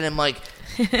nuts, and I'm like,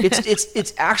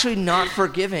 it's actually not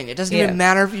forgiving. It doesn't even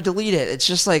matter if you delete it. It's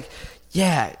just like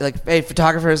yeah, like, hey,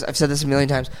 photographers, I've said this a million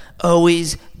times,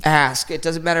 always ask. It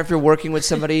doesn't matter if you're working with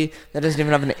somebody that doesn't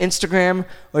even have an Instagram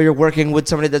or you're working with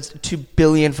somebody that's 2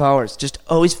 billion followers. Just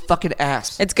always fucking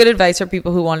ask. It's good advice for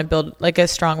people who want to build like a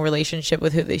strong relationship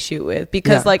with who they shoot with,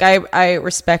 because like I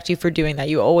respect you for doing that.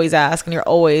 You always ask and you're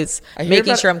always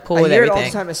making sure I'm cool with everything. I hear it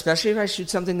all the time, especially if I shoot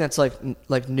something that's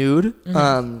like nude.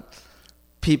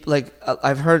 People like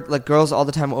I've heard like girls all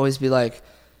the time always be like,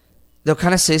 they'll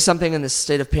kind of say something in this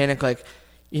state of panic, like,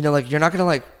 you know, like, you're not gonna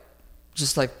like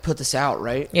just like put this out,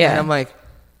 right? Yeah. And I'm like,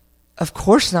 of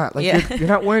course not. Like, you're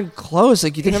not wearing clothes.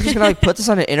 Like, you think I'm just gonna like put this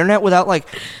on the internet without like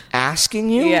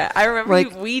asking you? Yeah, I remember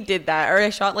like, we did that, or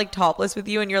I shot like topless with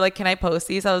you, and you're like, can I post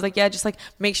these? I was like, yeah, just like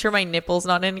make sure my nipple's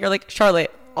not in. You're like,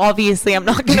 Charlotte, obviously I'm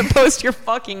not gonna post your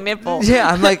fucking nipple. Yeah,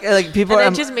 I'm like people.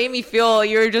 And it just made me feel,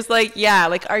 you were just like, yeah,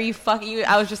 like, are you fucking you?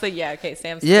 I was just like, yeah, okay,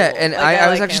 Sam's yeah, cool. and like, I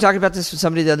was actually talking about this with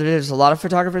somebody the other day. There's a lot of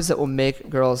photographers that will make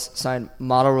girls sign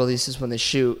model releases when they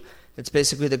shoot. It's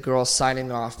basically the girl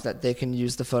signing off that they can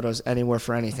use the photos anywhere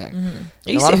for anything.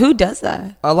 Who does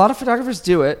that? A lot of photographers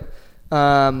do it.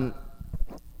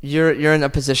 You're in a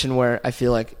position where I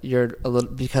feel like you're a little,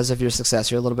 because of your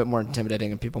success, you're a little bit more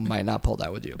intimidating, and people might not pull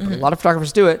that with you. But a lot of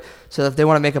photographers do it, so if they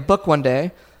want to make a book one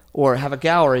day or have a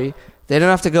gallery, they don't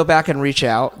have to go back and reach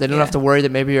out. They don't have to worry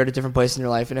that maybe you're at a different place in your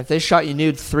life. And if they shot you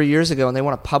nude 3 years ago and they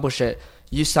want to publish it,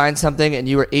 you signed something and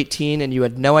you were 18 and you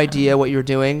had no idea what you were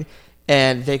doing,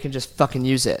 and they can just fucking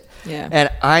use it. Yeah.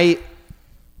 And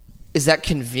is that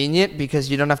convenient because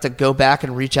you don't have to go back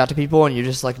and reach out to people and you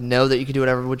just like know that you can do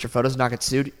whatever with your photos and not get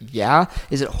sued? Yeah.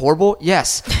 Is it horrible?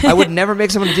 Yes. I would never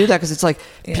make someone do that, because it's like,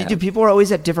 people are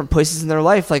always at different places in their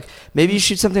life. Like, maybe you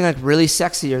shoot something like really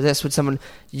sexy or this with someone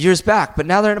years back, but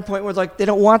now they're at a point where like they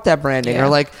don't want that branding, or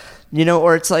like, you know,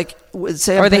 or it's like,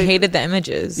 say, or they hated the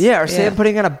images. Yeah, or say I'm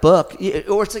putting out a book,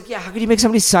 or it's like, yeah, how could you make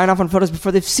somebody sign off on photos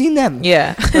before they've seen them?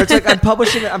 Yeah. Or it's like, I'm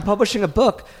publishing a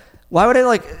book. Why would I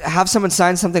like have someone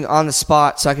sign something on the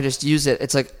spot so I could just use it?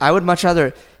 It's like, I would much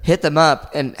rather hit them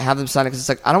up and have them sign it, because it's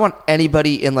like, I don't want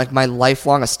anybody in like my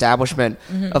lifelong establishment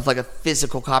of like a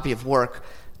physical copy of work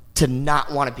to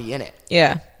not want to be in it.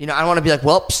 Yeah. You know, I don't want to be like,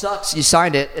 well, sucks, you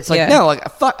signed it. It's like, no, like,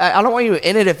 fuck, I don't want you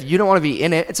in it if you don't want to be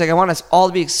in it. It's like, I want us all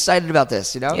to be excited about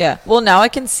this, you know? Yeah. Well, now I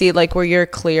can see like where your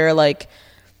clear like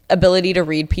ability to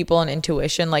read people and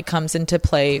intuition like comes into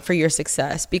play for your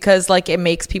success, because like it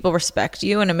makes people respect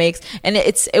you, and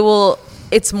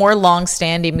it's more long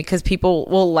standing because people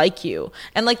will like you.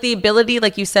 And like the ability,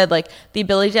 like you said, like the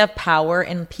ability to have power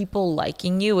and people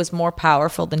liking you is more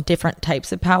powerful than different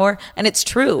types of power. And it's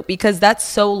true, because that's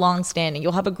so long standing.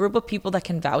 You'll have a group of people that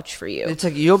can vouch for you. It's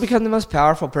like, you'll become the most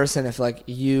powerful person if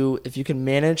you can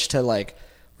manage to like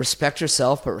respect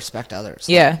yourself but respect others.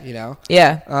 Yeah. Like, you know?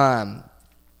 Yeah.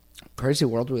 Crazy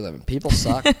world we live in. People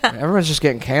suck. Everyone's just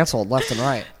getting canceled left and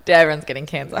right. Everyone's getting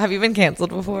canceled. Have you been canceled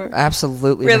before?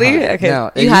 Absolutely. Really? Not. Okay. No,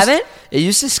 you haven't? It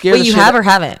used to scare. Wait, you have or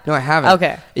haven't? No, I haven't.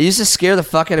 Okay. It used to scare the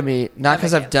fuck out of me, not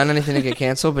because I've done anything to get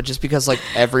canceled, but just because like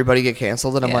everybody get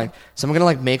canceled, and I'm like, someone gonna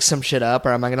like make some shit up,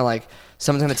 or am I gonna like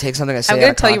someone's gonna take something I say? I'm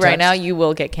gonna tell you right now, you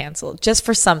will get canceled just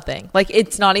for something. Like,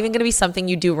 it's not even gonna be something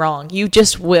you do wrong. You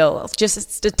just will.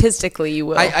 Just statistically, you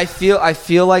will. I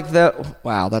feel like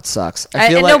wow, that sucks.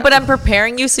 No, but I'm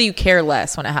preparing you so you care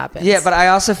less when it happens. Yeah, but I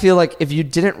also feel like if you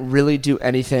didn't really do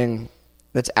anything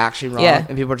that's actually wrong,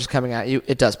 and people are just coming at you,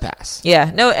 it does pass.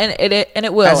 Yeah, no, and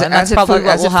it will, and that's probably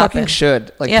what will happen. Fucking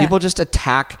should. Like, people just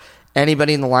attack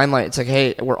anybody in the limelight. It's like,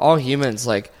 hey, we're all humans.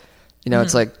 Like, you know,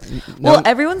 it's like, well,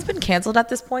 everyone's been canceled at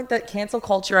this point. That cancel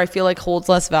culture, I feel like, holds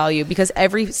less value because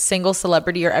every single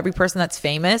celebrity or every person that's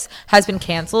famous has been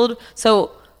canceled.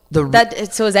 So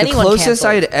is anyone closest canceled?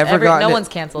 I had ever gotten, no one's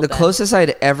canceled. The closest I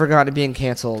had ever gotten to being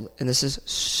canceled, and this is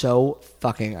so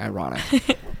fucking ironic,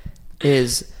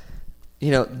 is, you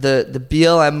know, the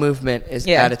BLM movement is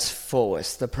at its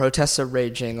fullest. The protests are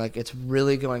raging, like it's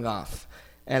really going off.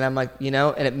 And I'm like, you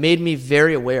know, and it made me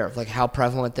very aware of like how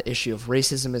prevalent the issue of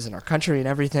racism is in our country and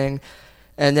everything.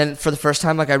 And then for the first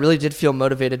time, like I really did feel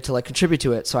motivated to like contribute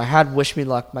to it. So I had Wish Me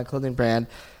Luck, my clothing brand,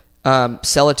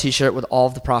 sell a t-shirt with all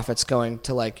of the profits going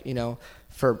to like, you know,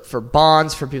 for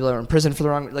bonds, for people that are in prison for the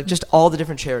wrong, like just all the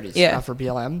different charities for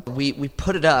BLM. We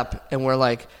put it up, and we're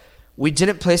like, we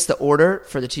didn't place the order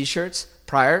for the t-shirts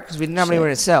prior because we didn't have anywhere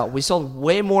to sell. We sold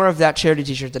way more of that charity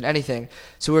t-shirt than anything.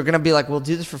 So we were going to be like, we'll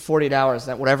do this for 48 hours,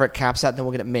 then whatever it caps at, then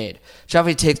we'll get it made. Which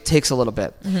obviously takes a little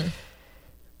bit. Mm-hmm.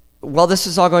 While this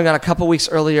was all going on, a couple weeks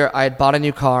earlier, I had bought a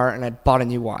new car and I'd bought a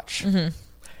new watch. Mm-hmm.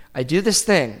 I do this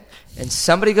thing, and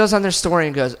somebody goes on their story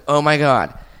and goes, oh my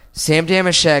God, Sam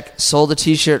Damashek sold a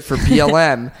T-shirt for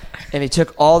BLM, and he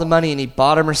took all the money and he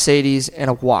bought a Mercedes and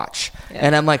a watch. Yeah.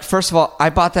 And I'm like, first of all, I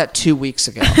bought that 2 weeks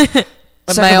ago.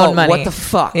 With my own money. What the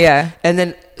fuck? Yeah. And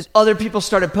then other people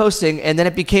started posting, and then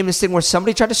it became this thing where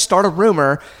somebody tried to start a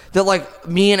rumor that like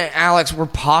me and Alex were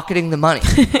pocketing the money.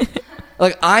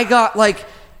 Like I got like,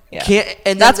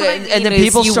 and then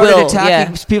people started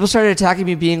attacking. Yeah. People started attacking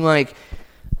me, being like,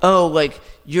 "Oh, like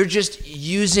you're just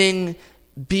using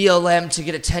BLM to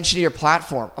get attention to your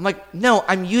platform." I'm like, no,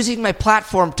 I'm using my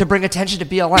platform to bring attention to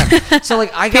BLM. So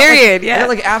like I got I got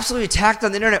like absolutely attacked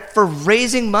on the internet for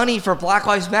raising money for Black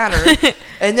Lives Matter.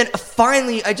 And then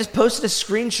finally I just posted a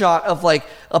screenshot of like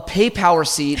a PayPal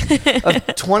receipt of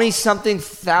 $30-something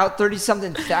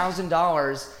thousand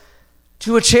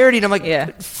to a charity, and I'm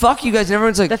like, fuck you guys. And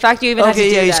everyone's like, the fact you even have to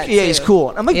do that he's cool.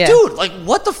 And I'm like, dude, like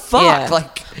what the fuck?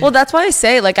 Like, well, that's why I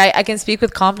say like I can speak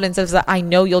with confidence of that. I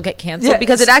know you'll get canceled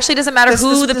because it actually doesn't matter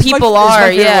who the people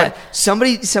are. Yeah.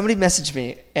 Somebody messaged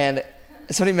me and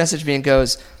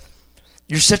goes,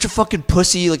 "You're such a fucking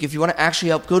pussy. Like if you want to actually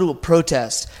help, go to a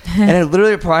protest." And I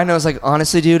literally replied, and I was like,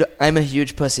 honestly, dude, I'm a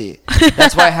huge pussy.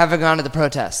 That's why I haven't gone to the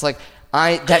protest. Like.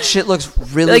 That shit looks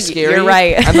really like, scary. You're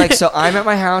right. I'm like, so I'm at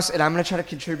my house and I'm going to try to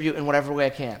contribute in whatever way I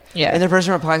can. Yeah. And the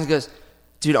person replies and goes,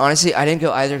 "Dude, honestly, I didn't go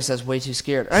either because I was way too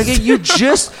scared." And I go, you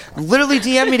just literally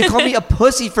DM'd me to call me a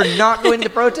pussy for not going to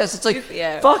the protest. It's like,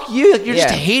 fuck you. Like, you're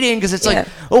just hating because it's like,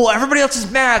 oh, well, everybody else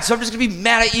is mad, so I'm just going to be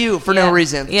mad at you for no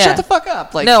reason. Yeah. Shut the fuck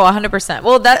up. Like, no, 100%.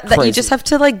 Well, that you just have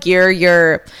to like gear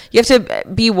you have to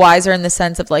be wiser in the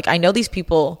sense of like, I know these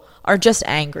people are just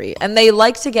angry and they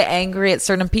like to get angry at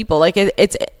certain people. Like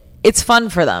it's fun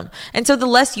for them. And so the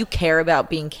less you care about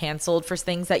being canceled for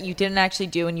things that you didn't actually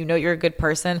do and you know you're a good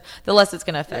person, the less it's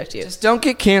going to affect you. Just don't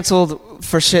get canceled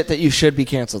for shit that you should be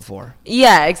canceled for.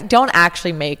 Yeah, don't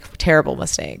actually make terrible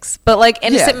mistakes. But like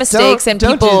innocent mistakes and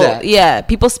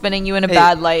people spinning you in a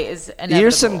bad light is inevitable.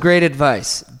 Here's some great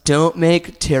advice. Don't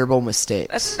make terrible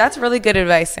mistakes. That's really good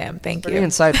advice, Sam. Thank you. Pretty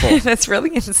insightful. That's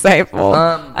really insightful.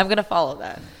 I'm going to follow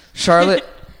that. Charlotte,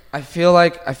 I feel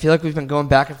like we've been going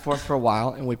back and forth for a while,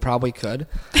 and we probably could.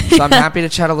 So I'm happy to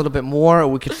chat a little bit more, or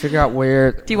we could figure out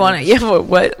where. Do you want to? Yeah.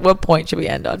 What point should we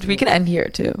end on? We can end here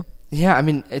too. Yeah, I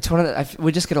mean, it's one of the.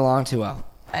 We just get along too well.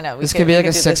 I know. This could be like a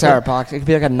 6-hour podcast. It could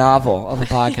be like a novel of a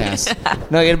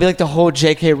podcast. No, it'd be like the whole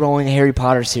J.K. Rowling Harry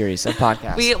Potter series of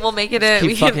podcasts. We'll make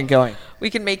it going. We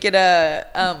can make it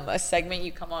a segment.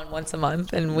 You come on once a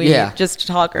month, and we just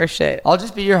talk our shit. I'll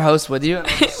just be your host with you.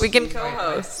 We can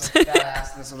co-host.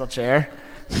 Badass in this little chair.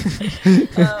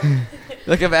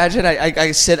 Like imagine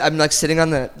I'm like sitting on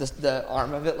the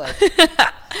arm of it like.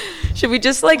 Should we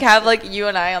just like have like you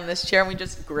and I on this chair and we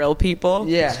just grill people?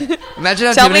 Yeah.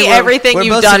 Imagine. Tell me everything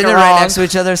you've done wrong. We're both sitting there right next to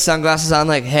each other, sunglasses on.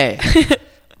 Like, hey,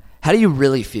 how do you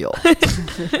really feel?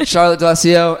 Charlotte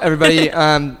D'Alessio, everybody.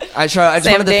 I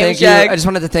just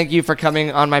wanted to thank you for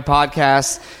coming on my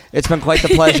podcast. It's been quite the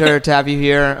pleasure to have you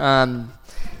here. I'm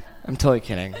totally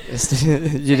kidding.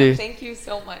 You do. Thank you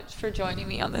so much for joining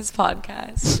me on this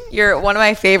podcast. You're one of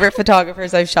my favorite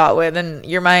photographers I've shot with, and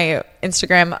you're my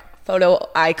Instagram photo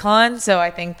icon, so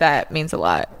I think that means a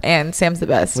lot. And Sam's the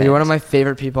best. Well, you're one of my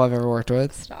favorite people I've ever worked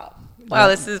with. Stop. Wow,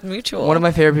 this is mutual. One of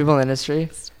my favorite people in the industry.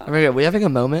 Are we having a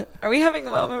moment? Are we having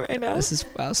a moment right now? This is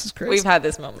crazy. We've had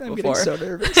this moment before. I'm getting so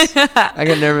nervous. I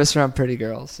get nervous around pretty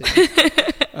girls.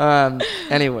 Yeah.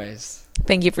 Anyways.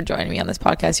 Thank you for joining me on this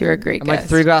podcast. You're a great guest. I'm like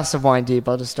 3 glasses of wine deep.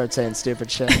 I'll just start saying stupid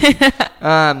shit.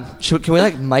 Can we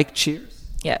like mic cheers?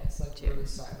 Yeah. Like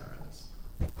cheers.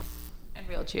 And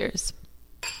real cheers.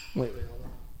 Wait, hold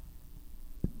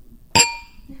on.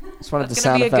 Just wanted the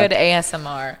sound effect. It's going to be a good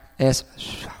ASMR.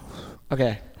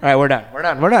 Okay. All right, we're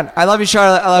done. I love you,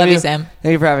 Charlotte. I love you, Sam.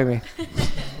 Thank you for having me.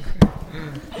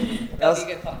 That was a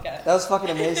good podcast. That was fucking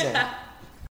amazing.